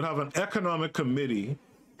would have an economic committee,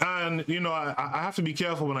 and you know, I have to be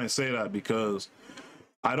careful when I say that, because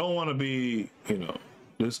I don't want to be, you know,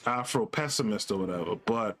 this Afro pessimist or whatever,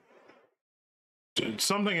 but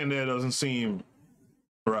something in there doesn't seem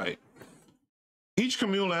right. Each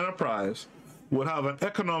communal enterprise would have an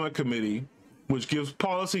economic committee which gives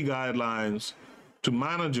policy guidelines to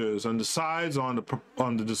managers and decides on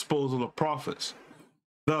the disposal of profits.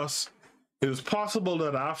 Thus, it is possible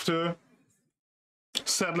that after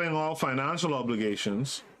settling all financial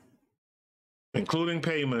obligations, including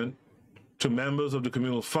payment to members of the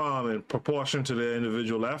communal farm in proportion to their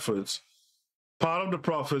individual efforts, part of the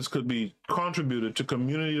profits could be contributed to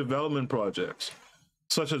community development projects,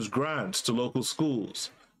 such as grants to local schools,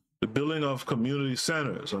 the building of community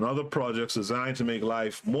centers, and other projects designed to make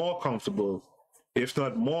life more comfortable, if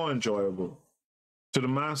not more enjoyable, to the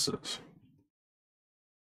masses.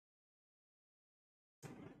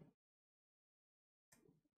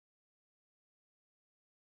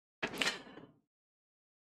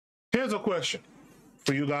 Here's a question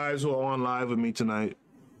for you guys who are on live with me tonight.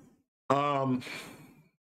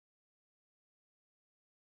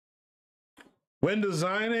 When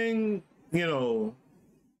designing, you know,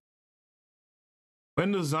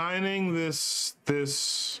 when designing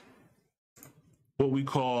this what we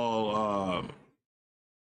call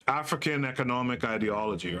African economic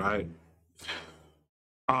ideology, right?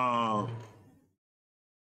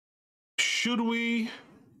 Should we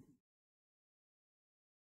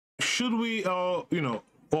you know,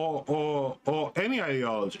 or any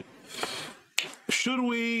ideology, should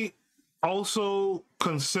we also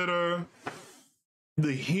consider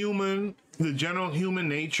the general human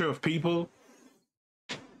nature of people?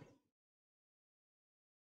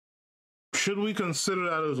 Should we consider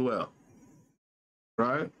that as well,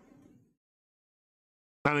 right?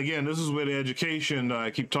 And again, this is where the education that I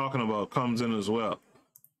keep talking about comes in as well.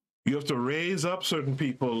 You have to raise up certain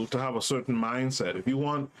people to have a certain mindset. If you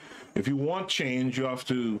want change, you have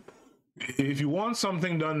to, if you want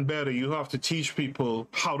something done better, you have to teach people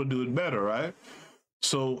how to do it better, right?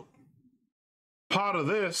 So part of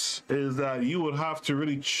this is that you would have to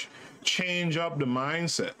really change up the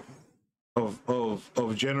mindset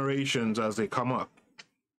of generations as they come up,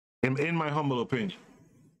 in my humble opinion.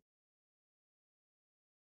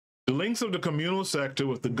 The links of the communal sector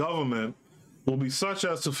with the government will be such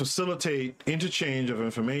as to facilitate interchange of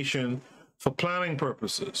information for planning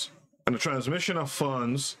purposes and the transmission of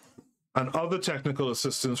funds and other technical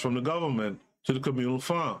assistance from the government to the communal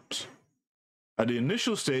farms. At the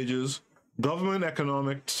initial stages, government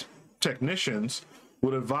economic technicians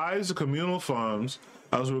would advise the communal farms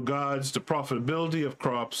as regards the profitability of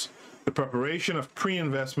crops, the preparation of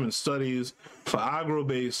pre-investment studies for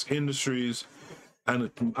agro-based industries,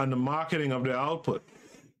 and the marketing of their output.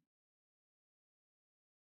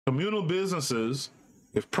 Communal businesses,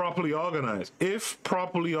 if properly organized,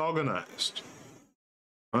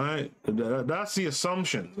 right? That's the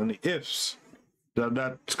assumptions and the ifs.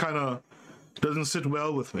 That kind of doesn't sit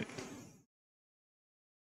well with me,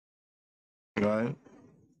 right?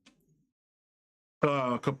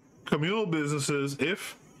 Communal businesses,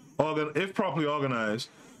 if if properly organized,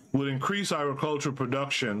 would increase agricultural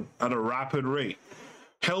production at a rapid rate,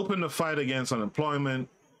 helping the fight against unemployment,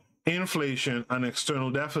 inflation, and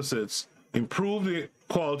external deficits, improve the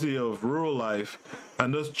quality of rural life,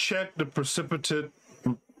 and thus check the precipitate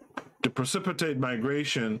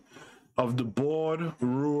migration of the bored,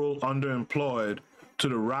 rural, underemployed to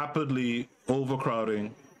the rapidly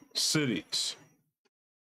overcrowding cities.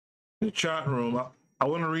 In the chat room, I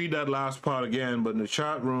want to read that last part again, but in the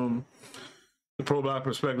chat room, the pro-Black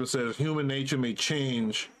perspective says human nature may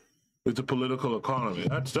change with the political economy.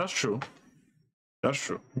 That's true. That's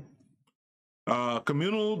true.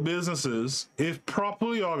 Communal businesses, if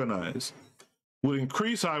properly organized, would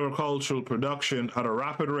increase agricultural production at a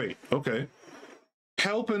rapid rate. Okay.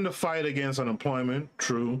 Helping the fight against unemployment,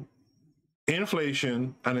 true,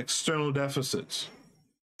 inflation, and external deficits.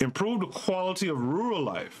 Improve the quality of rural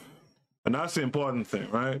life. And that's the important thing,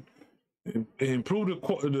 right? Improve the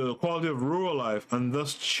quality of rural life and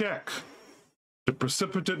thus check the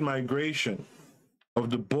precipitate migration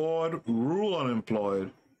of the bored, rural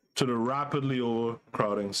unemployed to the rapidly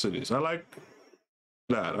overcrowding cities. I like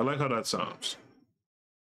that. I like how that sounds.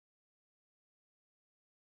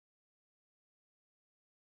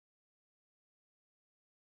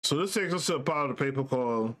 So this takes us to a part of the paper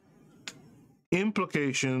called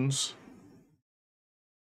Implications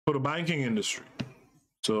for the Banking Industry.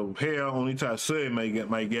 So here, only Tassé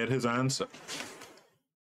might get his answer.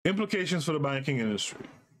 Implications for the banking industry.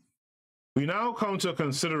 We now come to a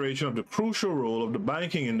consideration of the crucial role of the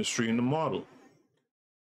banking industry in the model.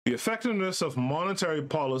 The effectiveness of monetary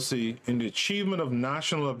policy in the achievement of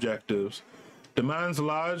national objectives depends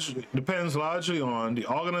largely on the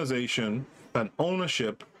organization and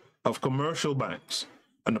ownership of commercial banks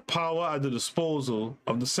and the power at the disposal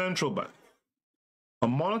of the central bank. A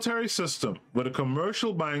monetary system where the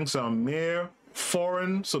commercial banks are mere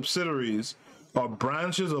foreign subsidiaries or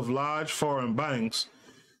branches of large foreign banks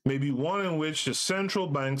may be one in which the central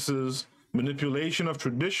bank's manipulation of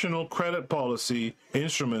traditional credit policy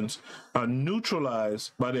instruments are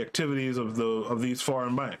neutralized by the activities of these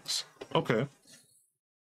foreign banks. Okay.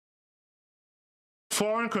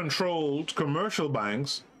 Foreign-controlled commercial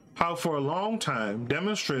banks have for a long time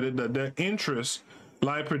demonstrated that their interests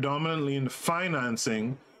lie predominantly in the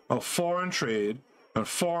financing of foreign trade and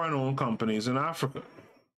foreign-owned companies in Africa.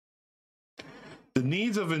 The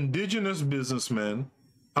needs of indigenous businessmen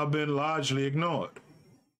have been largely ignored.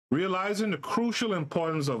 Realizing the crucial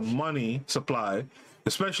importance of money supply,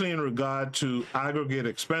 especially in regard to aggregate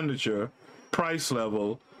expenditure, price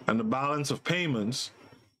level, and the balance of payments,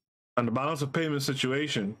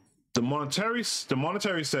 situation, the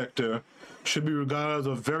monetary sector should be regarded as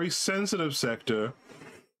a very sensitive sector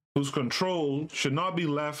whose control should not be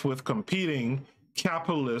left with competing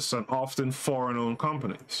capitalists and often foreign-owned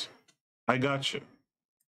companies. I got you.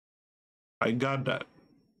 I got that.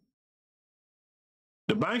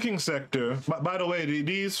 The banking sector, by the way,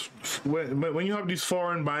 when you have these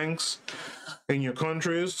foreign banks in your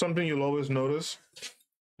countries, something you'll always notice,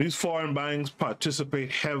 these foreign banks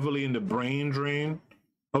participate heavily in the brain drain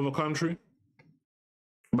of a country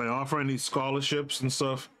by offering these scholarships and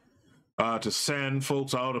stuff to send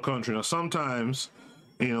folks out of the country. Now, sometimes,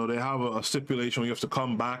 they have a stipulation where you have to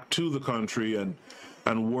come back to the country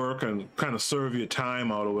and work and kind of serve your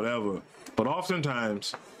time out or whatever. But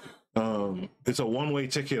oftentimes, it's a one-way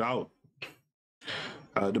ticket out.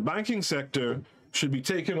 The banking sector should be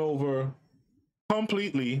taken over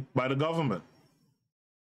completely by the government.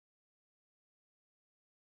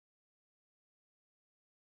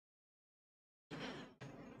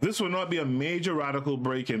 This would not be a major radical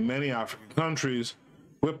break in many African countries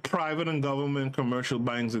where private and government commercial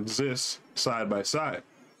banks exist side by side.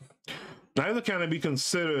 Neither can it be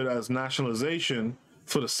considered as nationalization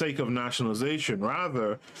for the sake of nationalization.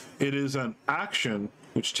 Rather, it is an action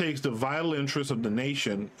which takes the vital interests of the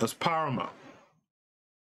nation as paramount.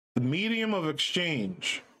 The medium of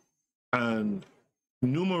exchange and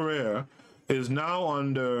numeraire is now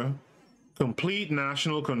under complete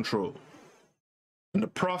national control, and the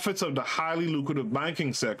profits of the highly lucrative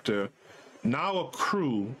banking sector now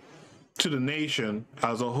accrue to the nation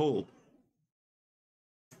as a whole.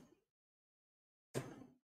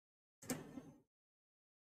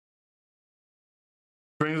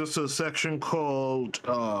 Brings us to a section called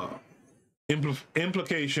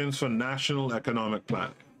Implications for National Economic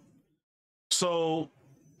Planning. So,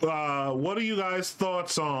 what are you guys'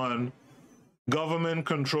 thoughts on government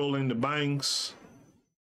controlling the banks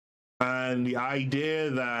and the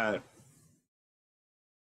idea that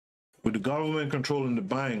with the government controlling the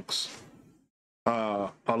banks,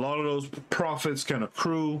 a lot of those profits can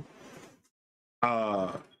accrue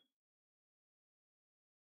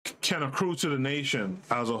can accrue to the nation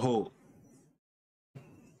as a whole.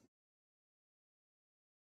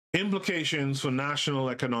 Implications for national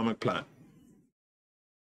economic plan.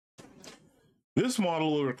 This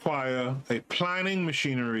model will require a planning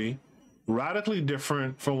machinery radically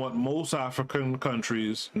different from what most African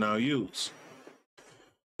countries now use.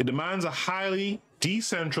 It demands a highly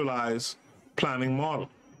decentralized planning model.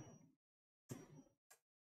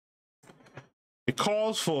 It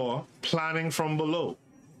calls for planning from below.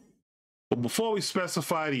 But before we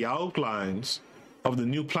specify the outlines of the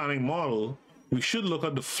new planning model, we should look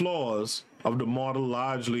at the flaws of the model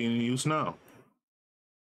largely in use now.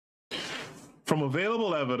 From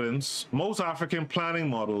available evidence, most African planning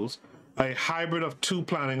models are a hybrid of two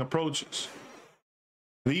planning approaches.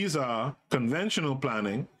 These are conventional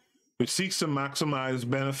planning, which seeks to maximize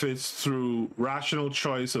benefits through rational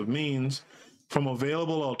choice of means from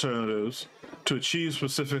available alternatives to achieve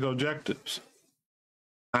specific objectives,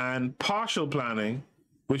 and partial planning,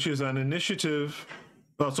 which is an initiative,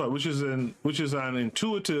 which is an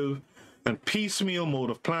intuitive and piecemeal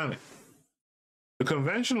mode of planning. The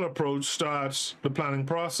conventional approach starts the planning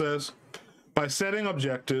process by setting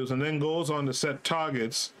objectives and then goes on to set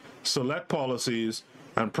targets, select policies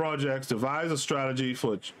and projects, devise a strategy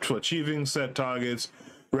for achieving set targets,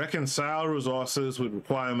 reconcile resources with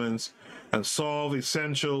requirements, and solve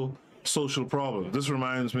essential social problems. This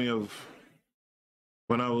reminds me of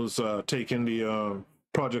when I was taking the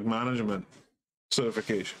project management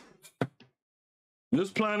certification.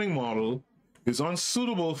 This planning model is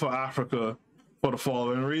unsuitable for Africa for the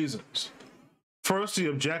following reasons. First, the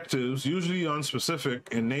objectives, usually unspecific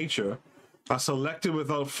in nature, are selected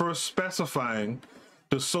without first specifying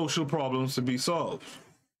the social problems to be solved.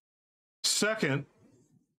 Second,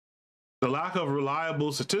 the lack of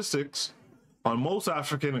reliable statistics on most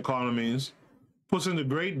African economies puts into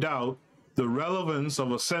great doubt the relevance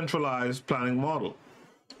of a centralized planning model,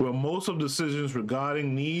 where most of decisions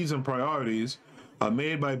regarding needs and priorities are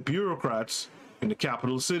made by bureaucrats in the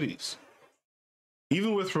capital cities.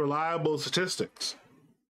 Even with reliable statistics,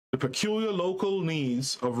 the peculiar local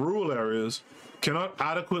needs of rural areas cannot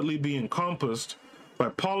adequately be encompassed by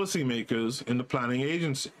policymakers in the planning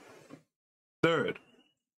agency. Third,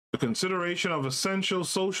 the consideration of essential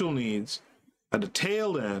social needs at the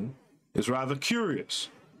tail end is rather curious,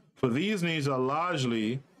 for these needs are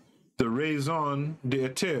largely the raison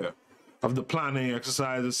d'etre of the planning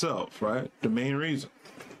exercise itself, right? The main reason.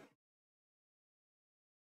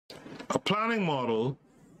 A planning model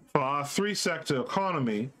for our three-sector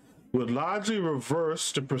economy would largely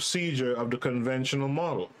reverse the procedure of the conventional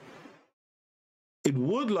model. It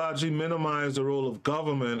would largely minimize the role of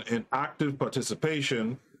government in active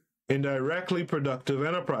participation in directly productive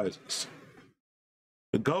enterprises.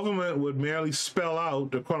 The government would merely spell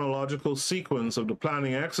out the chronological sequence of the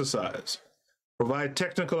planning exercise, provide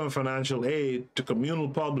technical and financial aid to communal,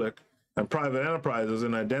 public, and private enterprises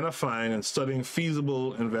in identifying and studying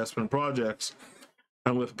feasible investment projects,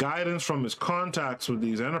 and with guidance from its contacts with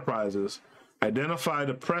these enterprises, identify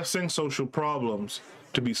the pressing social problems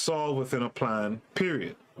to be solved within a plan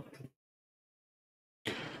period.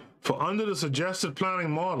 For under the suggested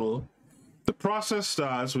planning model, the process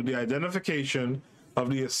starts with the identification of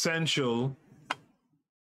the essential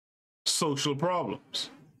social problems.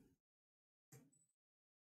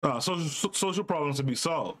 Social problems to be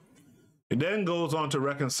solved. It then goes on to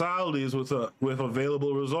reconcile these with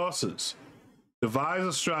available resources, devise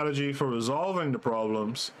a strategy for resolving the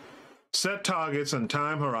problems, set targets and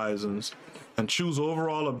time horizons, and choose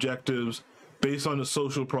overall objectives based on the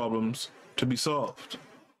social problems to be solved.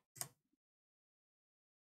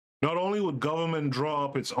 Not only would government draw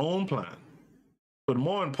up its own plan, but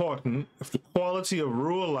more important, if the quality of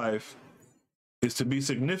rural life is to be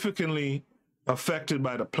significantly affected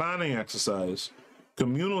by the planning exercise,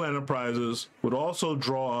 communal enterprises would also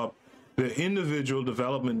draw up their individual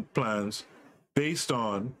development plans based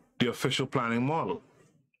on the official planning model.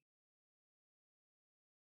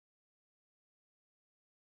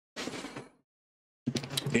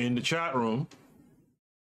 In the chat room,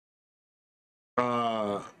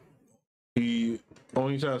 he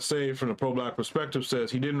only to say from the pro-black perspective says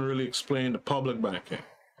he didn't really explain the public banking.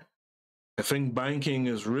 I think banking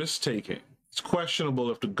is risk-taking. It's questionable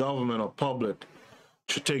if the government or public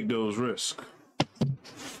should take those risks.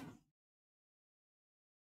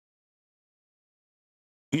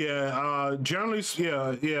 Yeah, generally,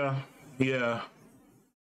 yeah.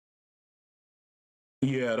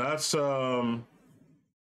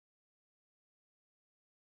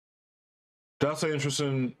 That's an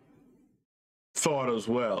interesting thought as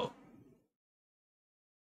well.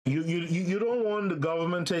 You don't want the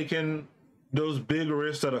government taking those big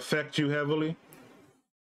risks that affect you heavily.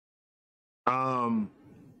 And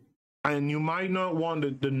you might not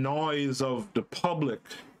want the noise of the public,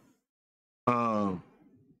 you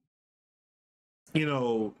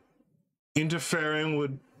know,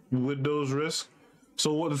 interfering with those risks.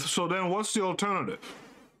 So then what's the alternative?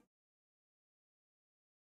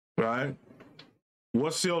 Right?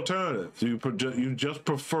 What's the alternative? You just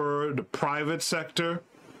prefer the private sector,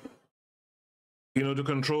 you know, to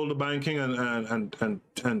control the banking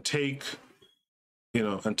and take, you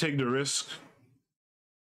know, and take the risk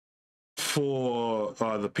for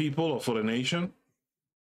the people or for the nation?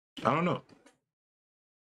 I don't know.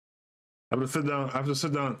 I have to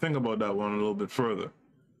sit down and think about that one a little bit further.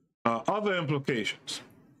 Other implications.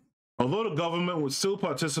 Although the government would still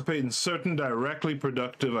participate in certain directly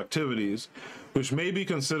productive activities, which may be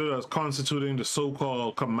considered as constituting the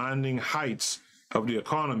so-called commanding heights of the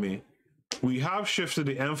economy, we have shifted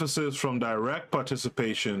the emphasis from direct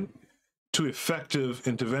participation to effective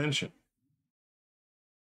intervention.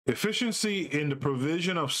 Efficiency in the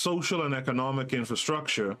provision of social and economic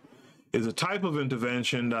infrastructure is a type of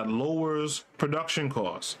intervention that lowers production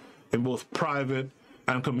costs in both private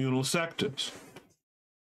and communal sectors.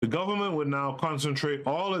 The government would now concentrate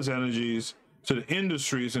all its energies to the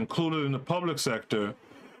industries included in the public sector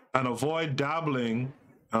and avoid dabbling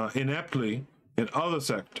ineptly in other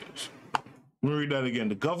sectors. Let me read that again.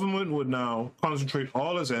 The government would now concentrate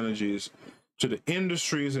all its energies to the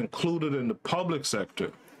industries included in the public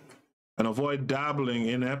sector and avoid dabbling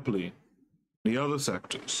ineptly in the other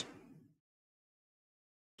sectors.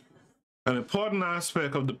 An important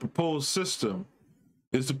aspect of the proposed system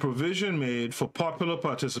is the provision made for popular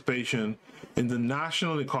participation in the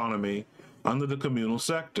national economy under the communal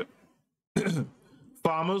sector.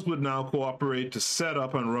 Farmers would now cooperate to set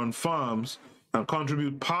up and run farms and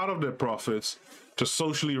contribute part of their profits to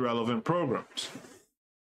socially relevant programs.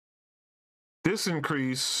 This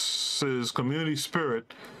increases community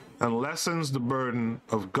spirit and lessens the burden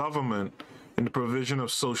of government in the provision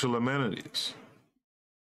of social amenities.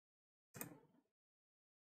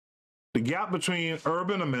 The gap between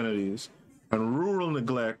urban amenities and rural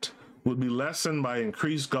neglect would be lessened by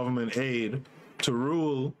increased government aid to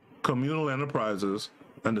rural communal enterprises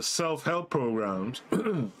and the self-help programs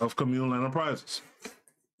of communal enterprises.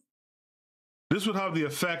 This would have the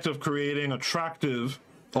effect of creating attractive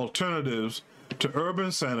alternatives to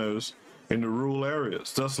urban centers in the rural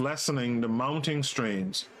areas, thus lessening the mounting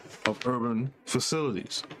strains of urban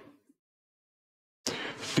facilities.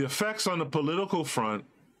 The effects on the political front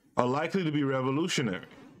are likely to be revolutionary.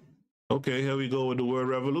 Okay, here we go with the word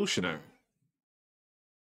revolutionary.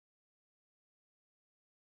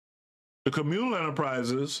 The communal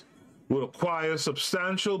enterprises will acquire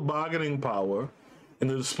substantial bargaining power in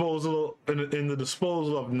the disposal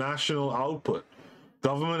of national output,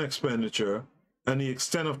 government expenditure, and the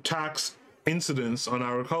extent of tax incidence on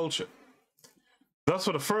agriculture. Thus,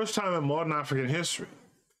 for the first time in modern African history,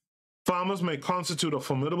 farmers may constitute a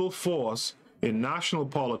formidable force in national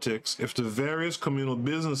politics if the various communal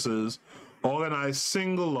businesses organize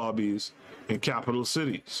single lobbies in capital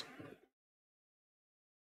cities.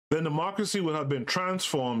 Then democracy would have been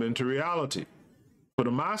transformed into reality, for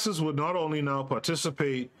the masses would not only now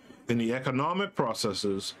participate in the economic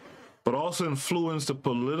processes, but also influence the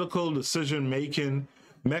political decision-making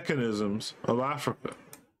mechanisms of Africa.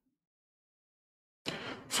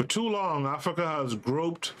 For too long, Africa has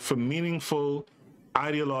groped for meaningful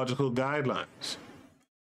ideological guidelines.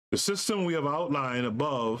 The system we have outlined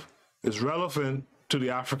above is relevant to the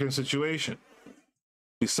African situation.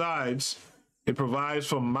 Besides, it provides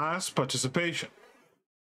for mass participation.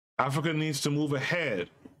 Africa needs to move ahead.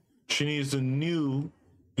 She needs a new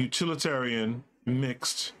utilitarian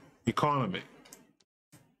mixed economy.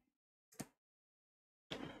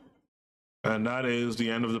 And that is the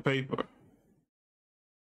end of the paper.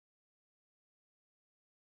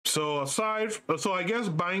 So I guess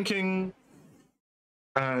banking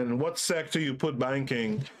and what sector you put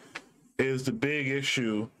banking is the big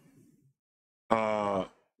issue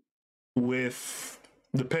with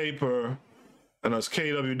the paper. And as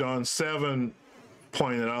KW Don 7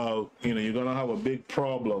 pointed out, you know, you're gonna have a big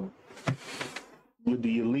problem with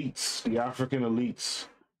the elites, the African elites,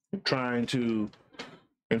 trying to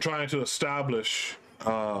establish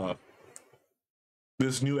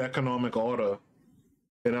this new economic order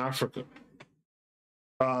in Africa.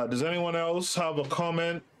 Does anyone else have a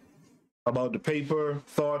comment about the paper?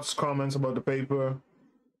 Thoughts, comments about the paper?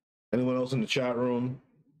 Anyone else in the chat room?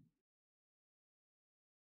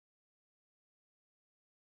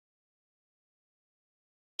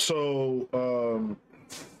 So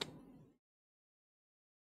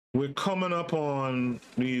we're coming up on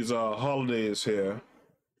these holidays here,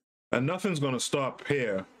 and nothing's going to stop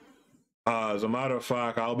here. As a matter of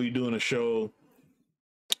fact, I'll be doing a show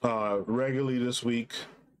regularly this week,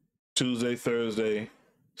 Tuesday, Thursday,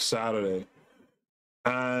 Saturday.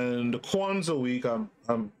 And the Kwanzaa week,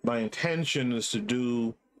 my intention is to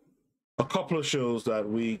do a couple of shows that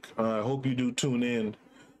week. I hope you do tune in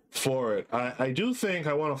for it. I do think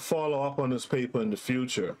I want to follow up on this paper in the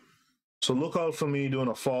future. So look out for me doing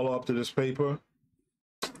a follow-up to this paper.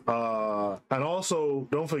 And also,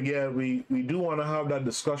 don't forget, we do want to have that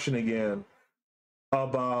discussion again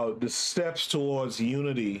about the steps towards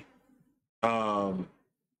unity in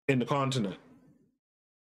the continent.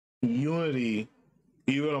 Unity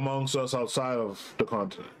even amongst us outside of the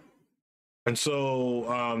continent. And so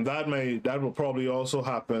that will probably also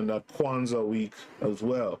happen at Kwanzaa week as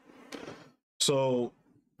well. So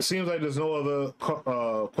it seems like there's no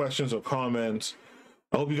other questions or comments.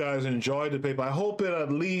 I hope you guys enjoyed the paper. I hope it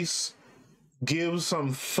at least gives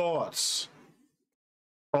some thoughts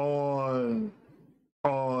on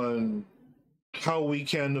how we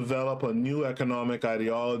can develop a new economic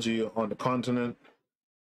ideology on the continent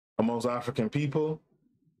amongst African people.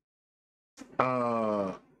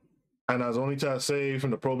 And as Onita say from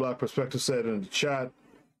the pro-black perspective said in the chat,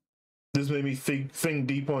 this made me think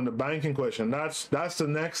deep on the banking question. That's the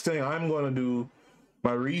next thing I'm going to do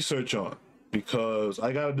my research on, because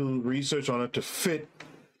I got to do research on it to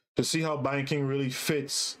see how banking really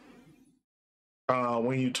fits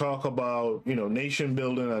when you talk about, nation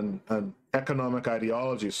building and economic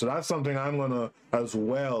ideology. So that's something I'm going to as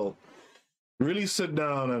well really sit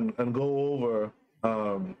down and go over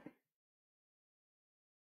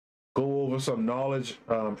some knowledge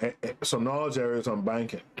areas on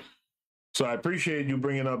banking. So I appreciate you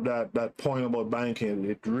bringing up that point about banking.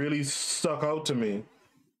 It really stuck out to me,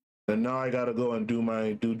 and now I got to go and do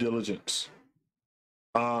my due diligence.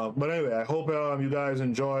 But anyway, I hope you guys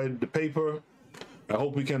enjoyed the paper. I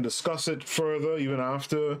hope we can discuss it further even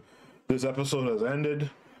after this episode has ended.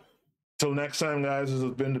 Till next time, guys, this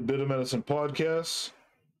has been the Bitter Medicine Podcast.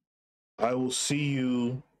 I will see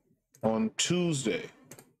you on Tuesday.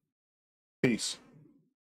 Peace.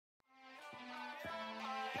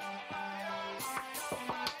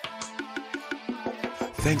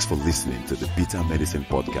 Thanks for listening to the Bitter Medicine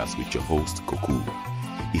Podcast with your host, Koku.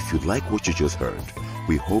 If you like what you just heard,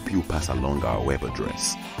 we hope you pass along our web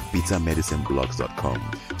address,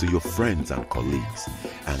 bittermedicineblogs.com, to your friends and colleagues,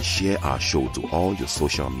 and share our show to all your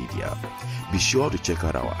social media. Be sure to check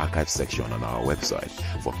out our archive section on our website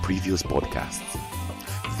for previous podcasts.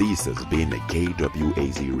 This has been a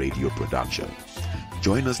KWAZ radio production.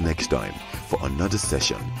 Join us next time for another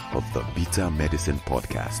session of the Bitter Medicine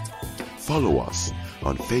Podcast. Follow us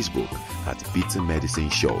on Facebook at Bitter Medicine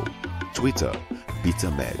Show, Twitter, Bitter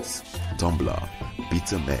Meds, Tumblr,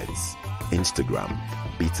 Bitter Meds, Instagram,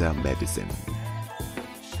 Bitter Medicine.